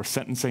policing or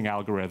sentencing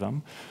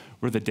algorithm,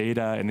 where the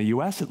data, in the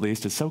US at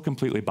least, is so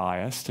completely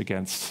biased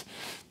against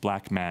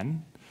black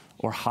men,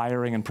 or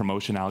hiring and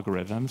promotion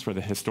algorithms, where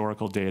the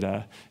historical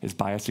data is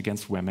biased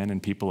against women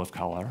and people of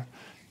color,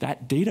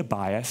 that data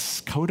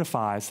bias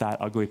codifies that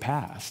ugly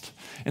past.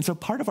 And so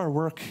part of our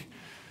work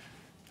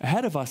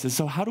ahead of us is,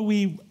 so how do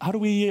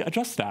we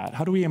address that?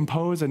 How do we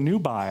impose a new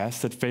bias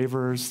that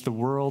favors the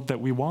world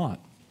that we want?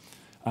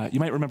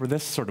 You might remember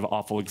this sort of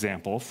awful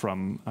example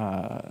from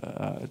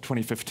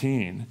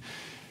 2015,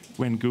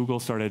 when Google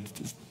started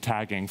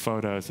tagging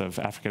photos of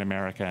African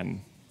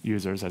American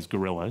users as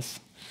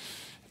gorillas.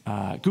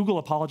 Google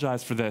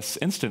apologized for this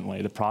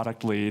instantly. The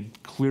product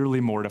lead, clearly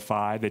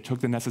mortified. They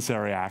took the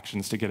necessary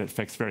actions to get it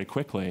fixed very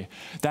quickly.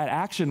 That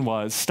action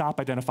was stop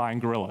identifying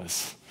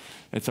gorillas.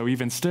 And so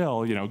even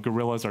still,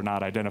 gorillas are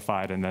not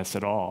identified in this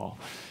at all.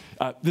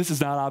 This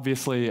is not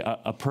obviously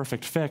a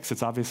perfect fix.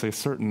 It's obviously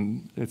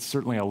it's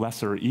certainly a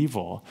lesser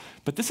evil.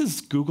 But this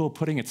is Google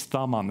putting its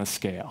thumb on the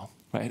scale,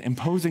 right?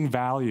 Imposing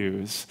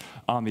values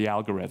on the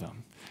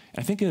algorithm.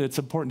 I think it's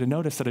important to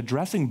notice that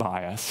addressing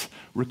bias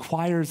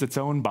requires its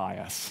own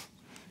bias.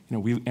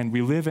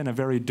 We live in a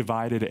very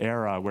divided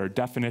era where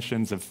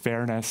definitions of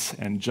fairness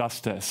and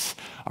justice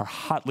are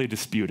hotly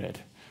disputed,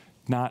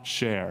 not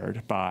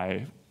shared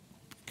by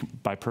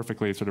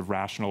perfectly sort of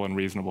rational and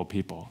reasonable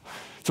people.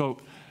 So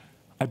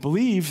I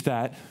believe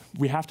that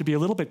we have to be a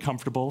little bit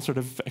comfortable sort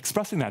of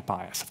expressing that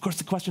bias. Of course,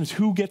 the question is,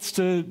 who gets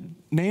to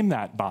name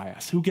that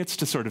bias? Who gets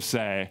to sort of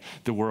say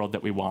the world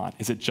that we want?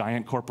 Is it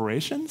giant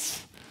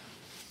corporations?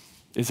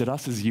 Is it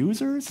us as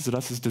users? Is it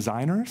us as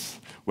designers?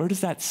 Where does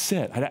that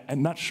sit?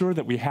 I'm not sure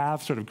that we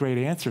have sort of great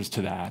answers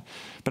to that,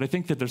 but I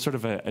think that there's sort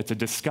of it's a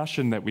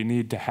discussion that we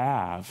need to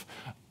have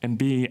and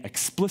be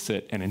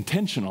explicit and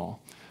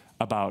intentional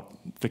about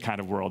the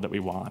kind of world that we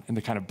want and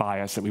the kind of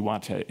bias that we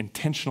want to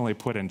intentionally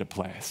put into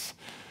place.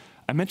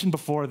 I mentioned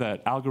before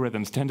that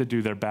algorithms tend to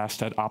do their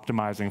best at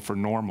optimizing for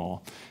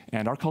normal,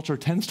 and our culture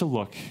tends to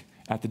look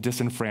at the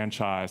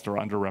disenfranchised or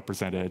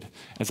underrepresented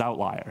as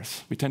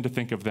outliers. We tend to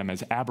think of them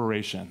as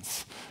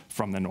aberrations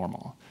from the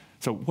normal.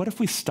 So what if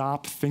we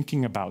stop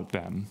thinking about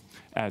them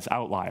as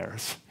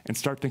outliers and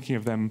start thinking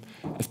of them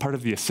as part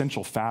of the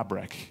essential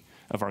fabric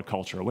of our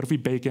culture? What if we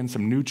bake in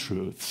some new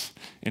truths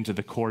into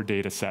the core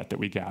data set that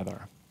we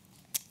gather?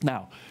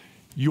 Now,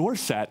 your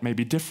set may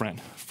be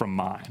different from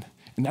mine,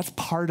 and that's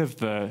part of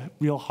the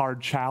real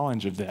hard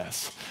challenge of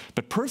this.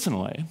 But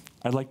personally,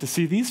 I'd like to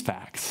see these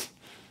facts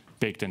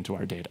baked into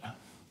our data.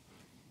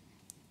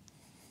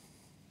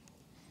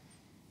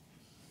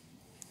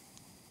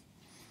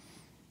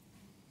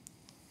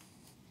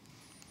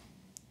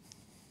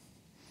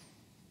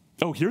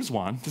 Oh, here's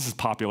one. This is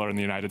popular in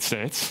the United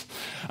States.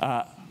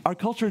 Our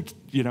culture,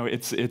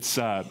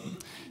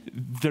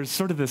 there's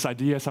sort of this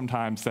idea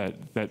sometimes that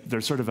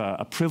there's sort of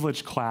a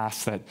privileged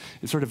class that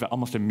is sort of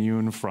almost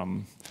immune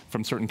from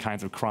certain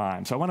kinds of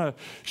crime. So I want to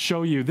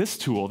show you this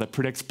tool that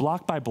predicts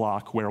block by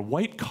block where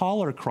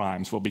white-collar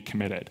crimes will be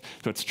committed.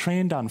 So it's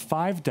trained on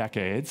 5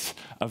 decades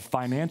of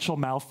financial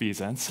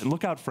malfeasance. And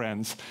look out,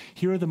 friends,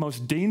 here are the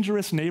most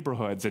dangerous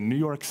neighborhoods in New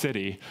York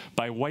City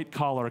by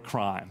white-collar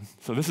crime.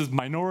 So this is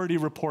Minority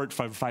Report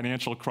for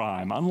financial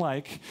crime.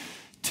 Unlike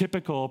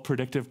typical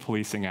predictive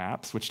policing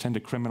apps, which tend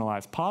to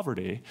criminalize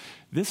poverty,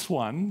 this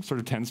one sort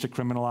of tends to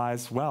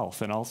criminalize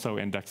wealth and also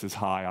indexes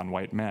high on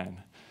white men.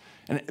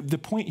 And the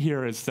point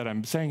here is that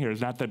I'm saying here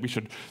is not that we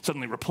should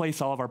suddenly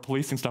replace all of our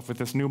policing stuff with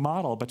this new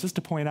model, but just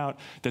to point out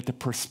that the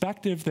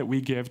perspective that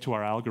we give to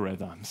our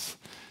algorithms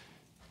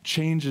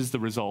changes the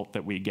result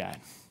that we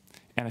get.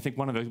 And I think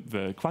one of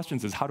the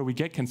questions is, how do we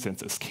get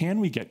consensus? Can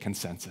we get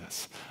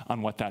consensus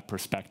on what that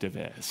perspective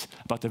is,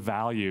 about the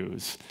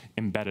values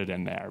embedded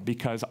in there?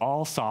 Because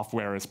all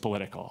software is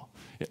political.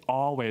 It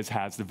always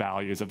has the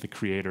values of the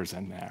creators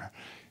in there.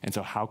 And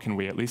so how can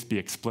we at least be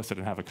explicit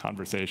and have a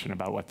conversation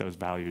about what those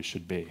values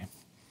should be?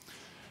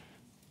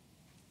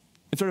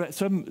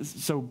 And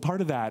so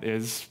part of that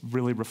is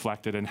really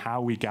reflected in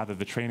how we gather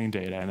the training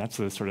data, and that's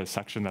the sort of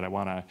section that I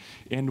want to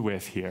end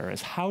with here,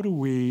 is how do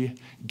we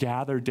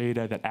gather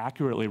data that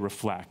accurately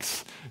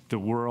reflects the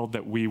world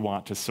that we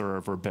want to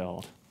serve or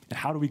build? And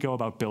how do we go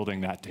about building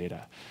that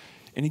data?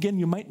 And again,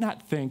 you might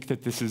not think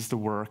that this is the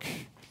work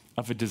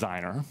of a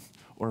designer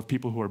or of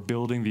people who are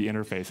building the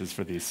interfaces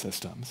for these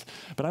systems.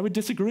 But I would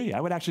disagree.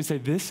 I would actually say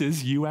this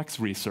is UX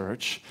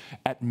research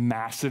at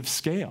massive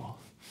scale.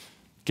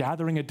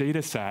 Gathering a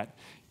data set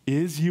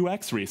is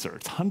UX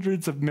research,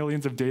 hundreds of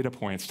millions of data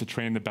points to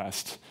train the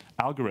best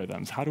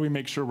algorithms. How do we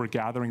make sure we're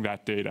gathering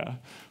that data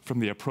from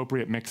the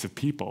appropriate mix of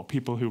people,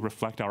 people who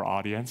reflect our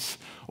audience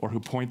or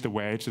who point the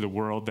way to the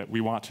world that we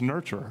want to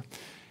nurture?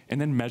 And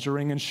then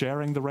measuring and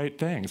sharing the right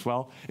things.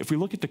 Well, if we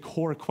look at the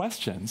core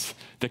questions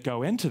that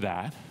go into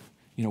that,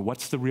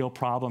 what's the real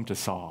problem to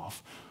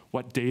solve?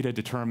 What data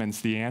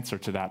determines the answer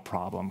to that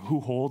problem? Who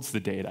holds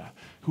the data?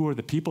 Who are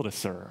the people to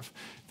serve?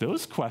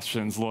 Those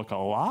questions look a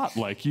lot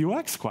like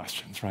UX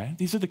questions, right?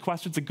 These are the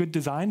questions a good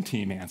design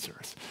team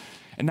answers.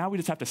 And now we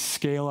just have to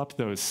scale up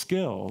those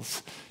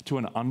skills to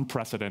an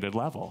unprecedented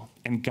level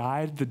and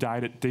guide the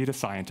data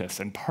scientists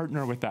and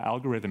partner with the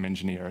algorithm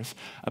engineers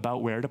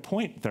about where to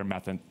point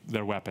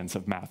their weapons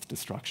of math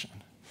destruction.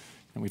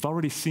 And we've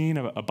already seen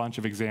a bunch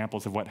of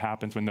examples of what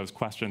happens when those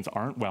questions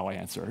aren't well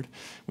answered,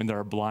 when there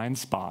are blind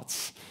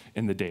spots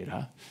in the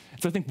data.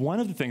 So I think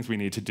one of the things we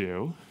need to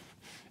do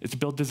is to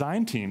build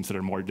design teams that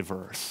are more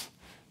diverse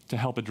to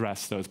help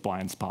address those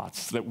blind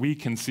spots so that we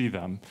can see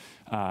them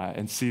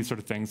and see sort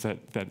of things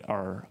that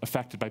are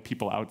affected by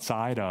people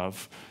outside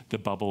of the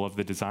bubble of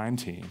the design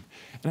team.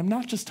 And I'm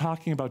not just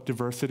talking about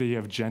diversity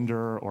of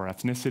gender or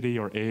ethnicity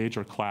or age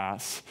or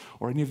class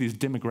or any of these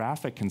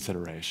demographic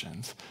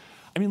considerations.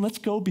 I mean, let's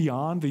go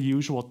beyond the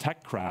usual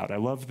tech crowd. I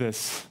love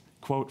this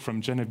quote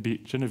from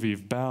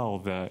Genevieve Bell,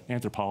 the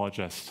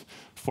anthropologist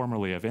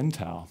formerly of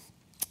Intel,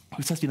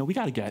 who says, we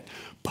got to get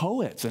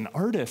poets and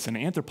artists and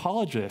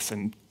anthropologists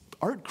and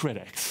art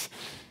critics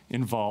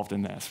involved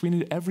in this. We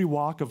need every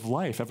walk of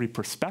life, every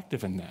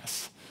perspective in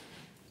this.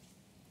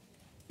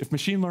 If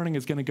machine learning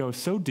is going to go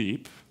so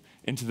deep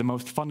into the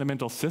most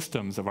fundamental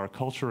systems of our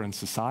culture and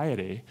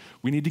society,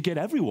 we need to get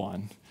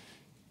everyone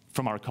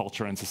from our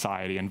culture and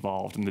society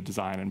involved in the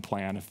design and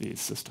plan of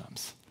these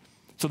systems.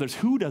 So there's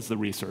who does the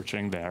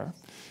researching there,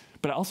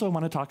 but I also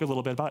want to talk a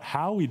little bit about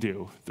how we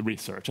do the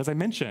research. As I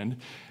mentioned,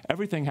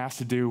 everything has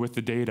to do with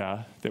the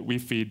data that we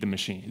feed the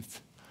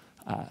machines.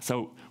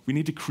 So we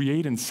need to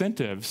create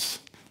incentives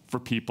for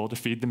people to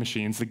feed the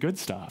machines the good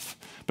stuff.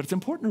 But it's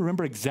important to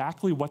remember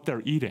exactly what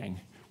they're eating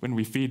when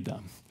we feed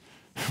them,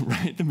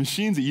 right? The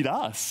machines eat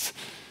us.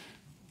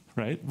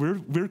 Right?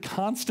 We're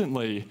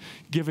constantly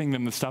giving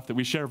them the stuff that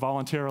we share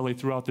voluntarily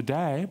throughout the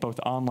day,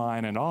 both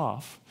online and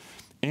off,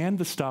 and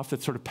the stuff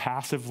that's sort of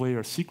passively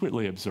or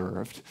secretly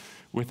observed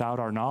without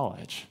our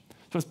knowledge.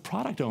 So as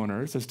product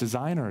owners, as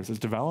designers, as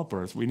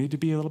developers, we need to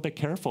be a little bit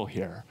careful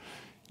here.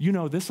 You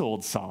know this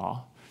old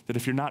saw, that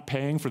if you're not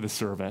paying for the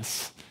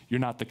service, you're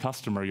not the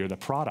customer, you're the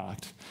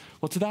product.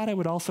 Well, to that I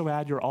would also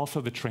add you're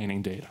also the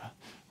training data.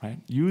 Right?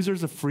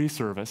 Users of free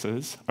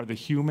services are the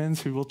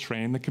humans who will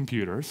train the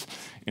computers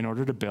in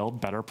order to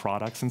build better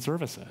products and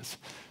services.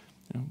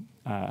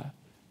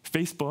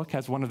 Facebook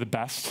has one of the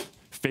best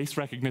face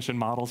recognition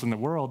models in the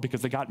world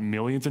because they got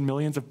millions and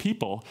millions of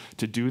people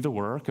to do the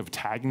work of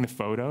tagging the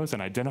photos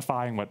and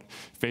identifying what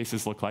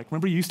faces look like.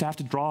 Remember, you used to have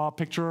to draw a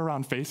picture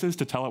around faces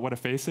to tell it what a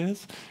face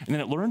is? And then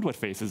it learned what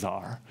faces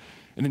are.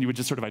 And then you would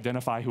just sort of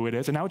identify who it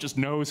is. And now it just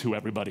knows who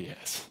everybody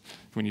is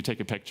when you take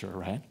a picture,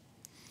 right?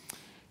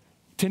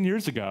 10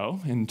 years ago,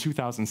 in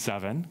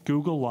 2007,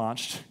 Google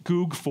launched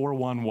Goog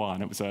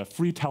 411. It was a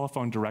free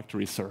telephone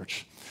directory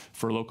search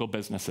for local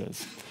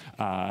businesses.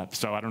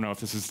 So I don't know if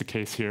this is the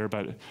case here,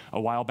 but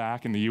a while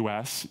back in the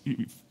US,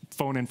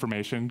 phone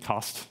information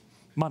cost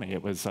money.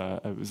 It was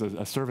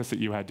a service that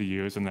you had to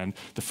use, and then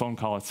the phone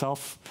call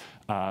itself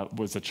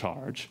was a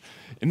charge.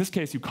 In this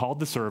case, you called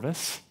the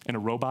service, and a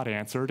robot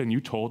answered, and you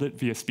told it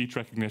via speech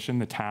recognition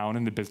the town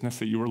and the business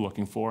that you were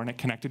looking for, and it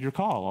connected your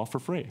call, all for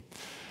free.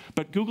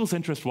 But Google's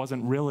interest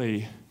wasn't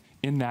really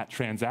in that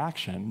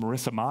transaction.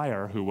 Marissa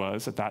Mayer, who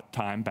was at that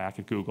time back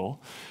at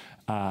Google,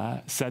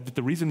 said that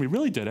the reason we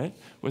really did it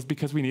was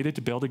because we needed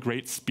to build a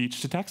great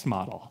speech-to-text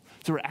model.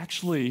 So we're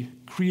actually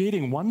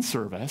creating one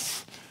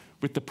service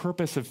with the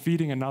purpose of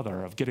feeding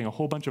another, of getting a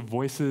whole bunch of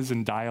voices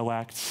and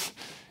dialects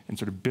and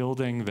sort of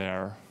building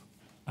their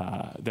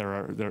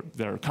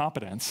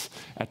competence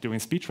at doing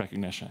speech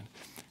recognition.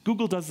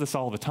 Google does this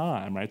all the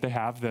time, right? They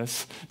have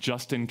this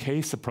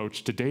just-in-case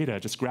approach to data.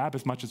 Just grab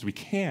as much as we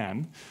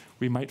can.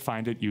 We might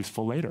find it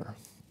useful later.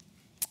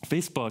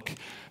 Facebook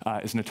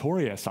is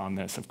notorious on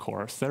this, of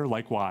course. They're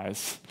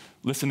likewise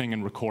listening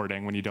and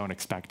recording when you don't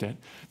expect it.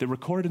 They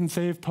record and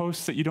save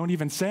posts that you don't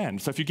even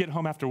send. So if you get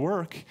home after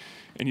work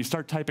and you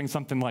start typing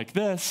something like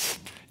this,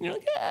 and you're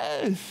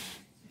like,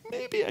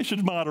 maybe I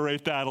should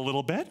moderate that a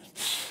little bit.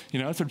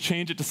 So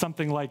change it to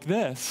something like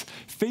this.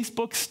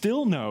 Facebook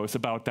still knows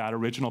about that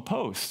original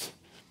post.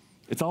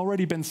 It's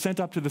already been sent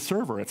up to the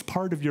server. It's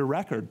part of your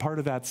record, part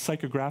of that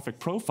psychographic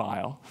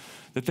profile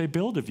that they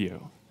build of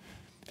you.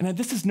 And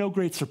this is no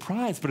great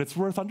surprise, but it's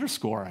worth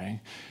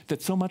underscoring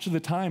that so much of the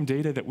time,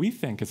 data that we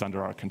think is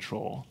under our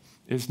control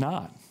is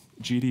not,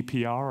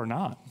 GDPR or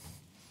not,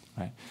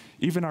 right?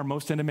 Even our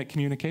most intimate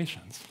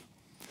communications.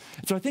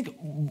 So I think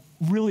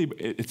really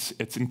it's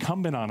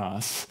incumbent on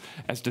us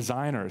as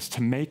designers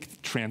to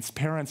make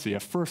transparency a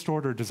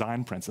first-order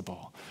design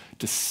principle,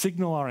 to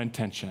signal our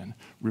intention,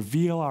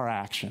 reveal our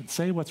action,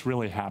 say what's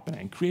really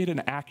happening, create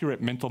an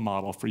accurate mental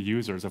model for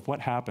users of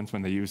what happens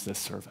when they use this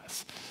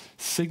service,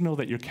 signal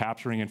that you're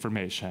capturing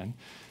information,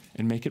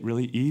 and make it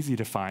really easy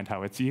to find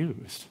how it's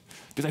used.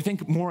 Because I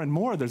think more and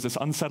more there's this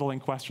unsettling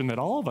question that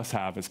all of us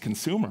have as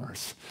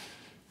consumers.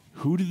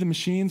 Who do the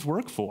machines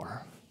work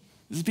for?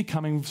 This is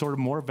becoming sort of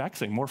more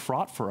vexing, more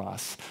fraught for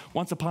us.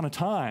 Once upon a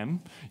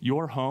time,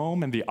 your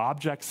home and the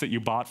objects that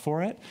you bought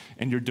for it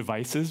and your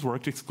devices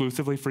worked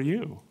exclusively for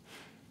you.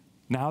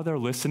 Now they're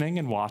listening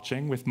and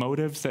watching with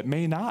motives that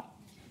may not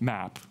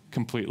map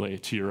completely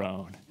to your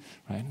own,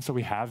 right? And so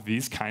we have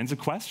these kinds of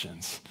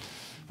questions,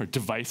 where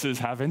devices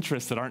have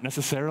interests that aren't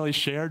necessarily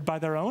shared by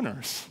their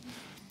owners.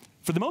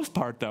 For the most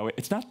part, though,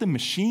 it's not the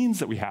machines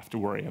that we have to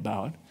worry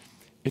about,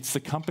 it's the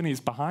companies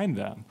behind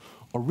them,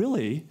 or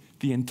really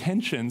the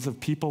intentions of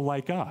people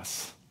like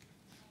us.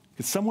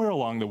 Because somewhere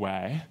along the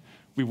way,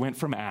 we went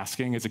from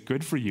asking, is it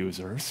good for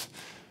users,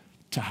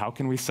 to how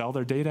can we sell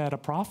their data at a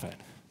profit?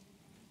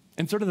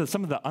 And sort of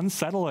some of the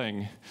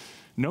unsettling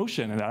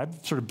notion that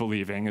I'm sort of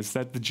believing is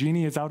that the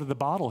genie is out of the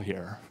bottle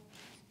here,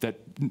 that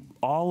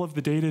all of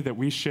the data that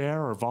we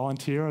share or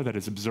volunteer or that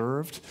is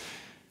observed,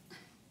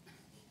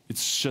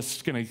 it's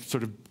just going to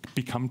sort of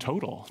become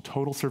total.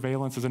 Total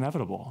surveillance is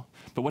inevitable.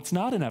 But what's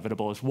not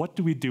inevitable is what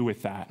do we do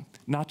with that,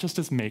 not just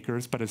as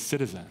makers, but as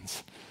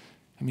citizens.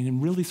 I mean,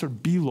 and really sort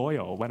of be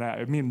loyal. When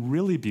I mean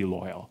really be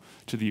loyal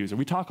to the user.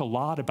 We talk a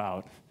lot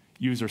about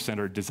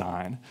user-centered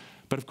design,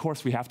 but of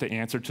course we have to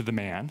answer to the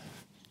man,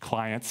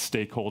 clients,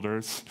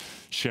 stakeholders,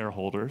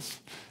 shareholders.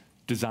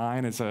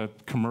 Design is a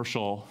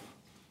commercial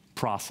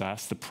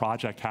process. The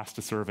project has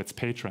to serve its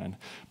patron.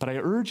 But I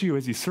urge you,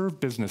 as you serve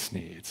business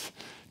needs,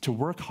 to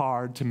work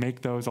hard to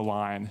make those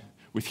align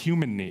with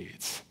human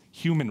needs,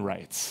 human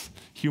rights,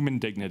 human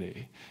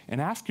dignity. And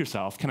ask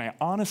yourself, can I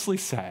honestly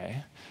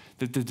say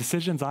that the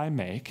decisions I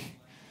make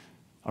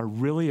are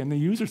really in the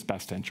user's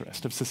best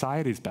interest, of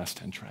society's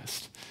best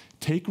interest?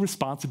 Take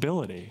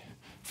responsibility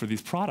for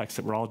these products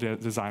that we're all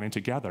designing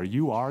together.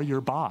 You are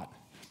your bot.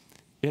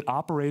 It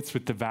operates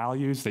with the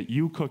values that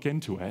you cook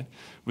into it,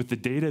 with the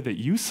data that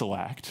you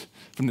select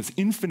from this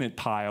infinite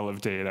pile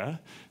of data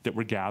that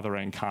we're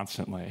gathering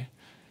constantly.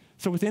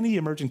 So with any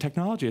emerging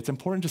technology, it's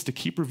important just to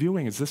keep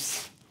reviewing, is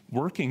this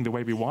working the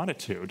way we want it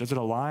to? Does it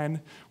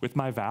align with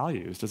my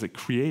values? Does it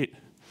create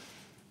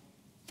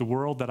the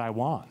world that I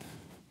want?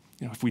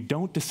 You know, if we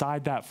don't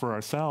decide that for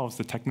ourselves,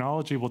 the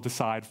technology will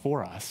decide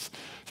for us.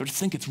 So I just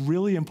think it's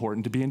really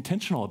important to be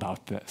intentional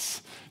about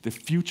this. The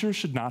future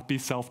should not be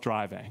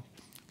self-driving.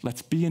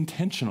 Let's be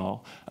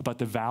intentional about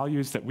the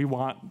values that we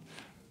want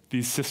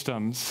these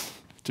systems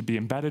to be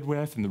embedded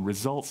with and the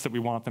results that we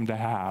want them to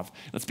have.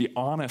 Let's be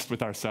honest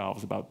with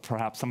ourselves about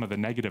perhaps some of the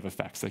negative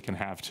effects they can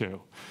have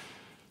too.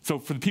 So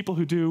for the people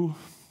who do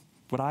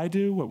what I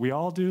do, what we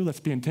all do, let's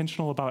be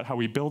intentional about how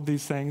we build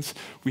these things.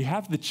 We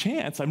have the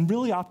chance, I'm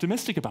really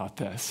optimistic about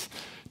this,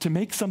 to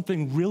make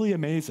something really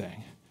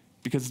amazing,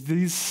 because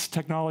these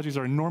technologies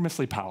are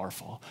enormously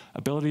powerful.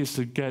 Abilities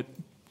to get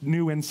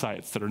new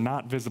insights that are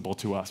not visible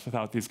to us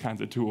without these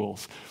kinds of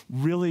tools.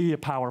 Really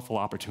powerful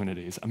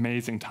opportunities,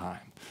 amazing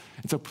time.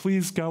 And so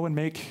please go and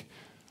make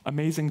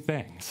amazing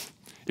things.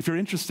 If you're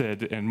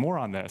interested in more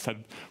on this,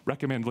 I'd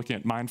recommend looking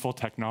at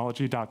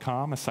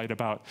mindfultechnology.com, a site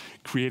about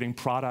creating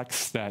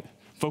products that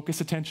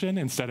focus attention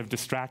instead of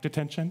distract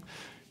attention.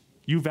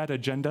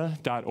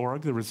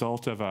 uvetagenda.org, the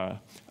result of a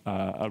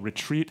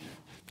retreat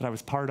that I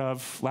was part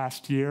of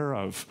last year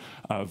of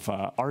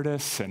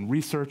artists and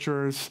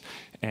researchers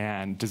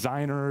and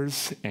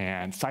designers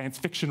and science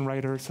fiction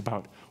writers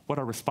about what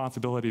our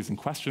responsibilities and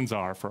questions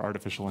are for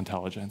artificial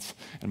intelligence.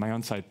 And my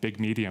own site,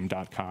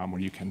 bigmedium.com,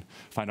 where you can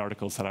find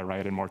articles that I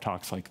write and more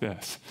talks like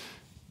this.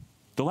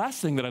 The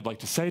last thing that I'd like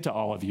to say to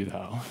all of you,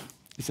 though,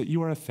 is that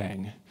you are a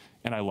thing,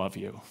 and I love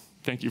you.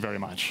 Thank you very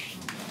much.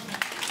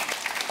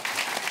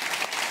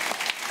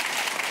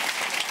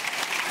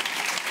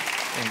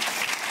 Thanks.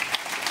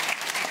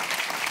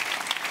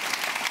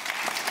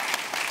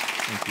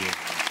 Thank you.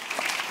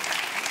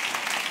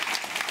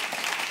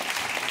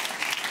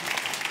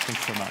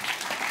 Thanks so much.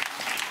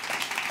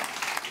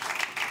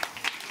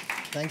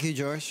 Thank you,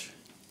 George.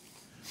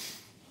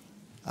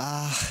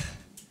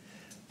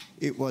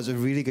 It was a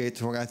really great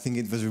talk. I think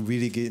it was a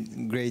really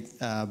great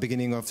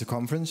beginning of the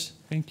conference.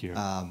 Thank you.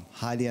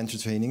 Highly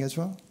entertaining as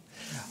well.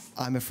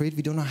 I'm afraid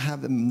we don't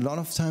have a lot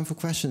of time for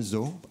questions,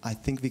 though. I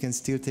think we can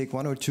still take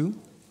one or two.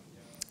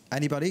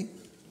 Anybody?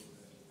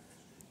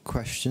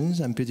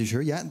 Questions? I'm pretty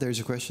sure. Yeah, there's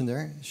a question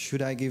there.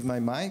 Should I give my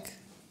mic?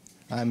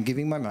 I'm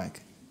giving my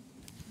mic.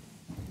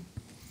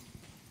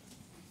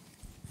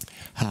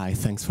 Hi,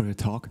 thanks for your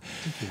talk.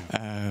 Thank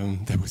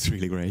you. That was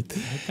really great.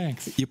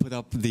 Thanks. You put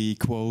up the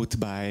quote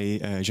by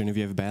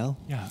Geneviève Bell,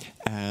 yeah,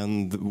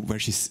 and where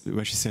she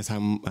says how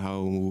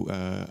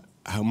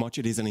much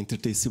it is an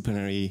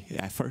interdisciplinary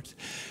effort.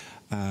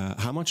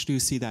 How much do you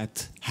see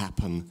that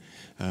happen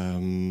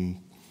in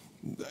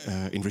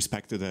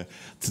respect to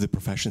the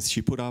professions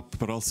she put up,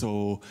 but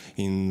also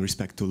in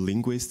respect to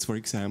linguists, for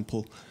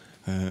example?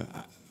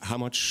 How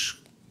much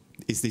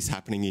is this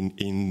happening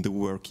in the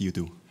work you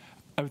do?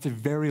 I would say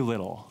very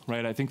little,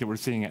 right? I think that we're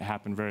seeing it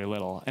happen very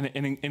little. And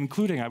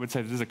including, I would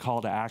say, this is a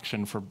call to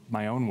action for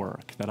my own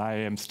work, that I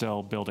am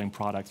still building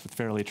products with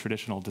fairly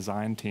traditional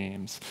design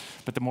teams.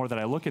 But the more that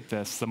I look at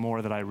this, the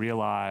more that I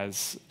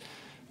realize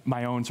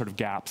my own sort of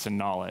gaps in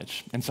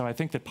knowledge. And so I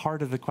think that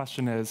part of the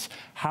question is,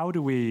 how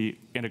do we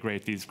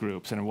integrate these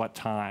groups and at what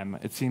time?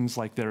 It seems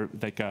like they're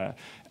like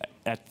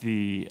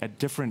at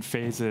different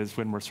phases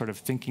when we're sort of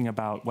thinking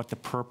about what the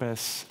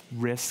purpose,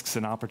 risks,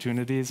 and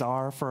opportunities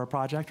are for a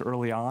project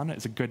early on.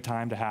 It's a good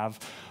time to have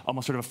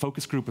almost sort of a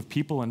focus group of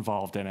people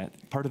involved in it.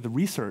 Part of the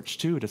research,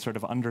 too, to sort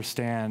of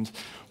understand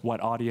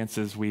what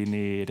audiences we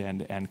need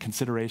and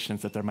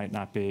considerations that there might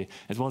not be,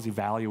 as well as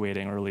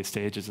evaluating early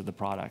stages of the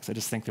products. I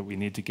just think that we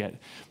need to get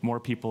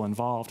more people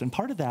involved. And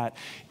part of that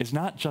is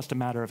not just a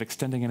matter of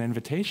extending an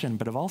invitation,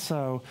 but of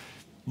also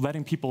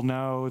letting people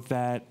know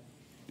that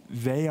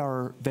they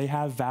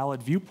have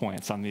valid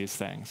viewpoints on these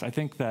things. I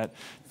think that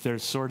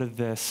there's sort of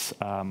this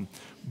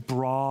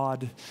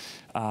broad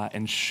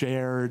and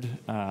shared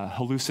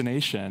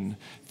hallucination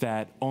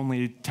that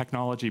only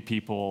technology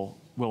people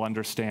will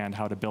understand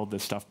how to build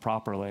this stuff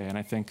properly. And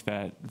I think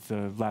that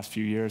the last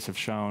few years have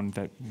shown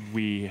that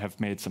we have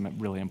made some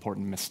really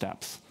important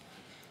missteps.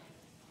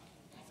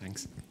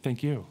 Thanks.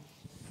 Thank you.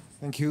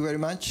 Thank you very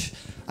much.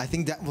 I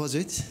think that was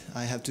it.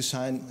 I have to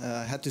sign.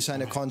 Had to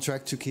sign a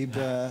contract to keep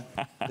the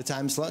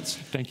time slots.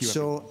 Thank you.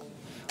 So,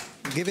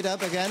 give it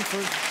up again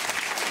for.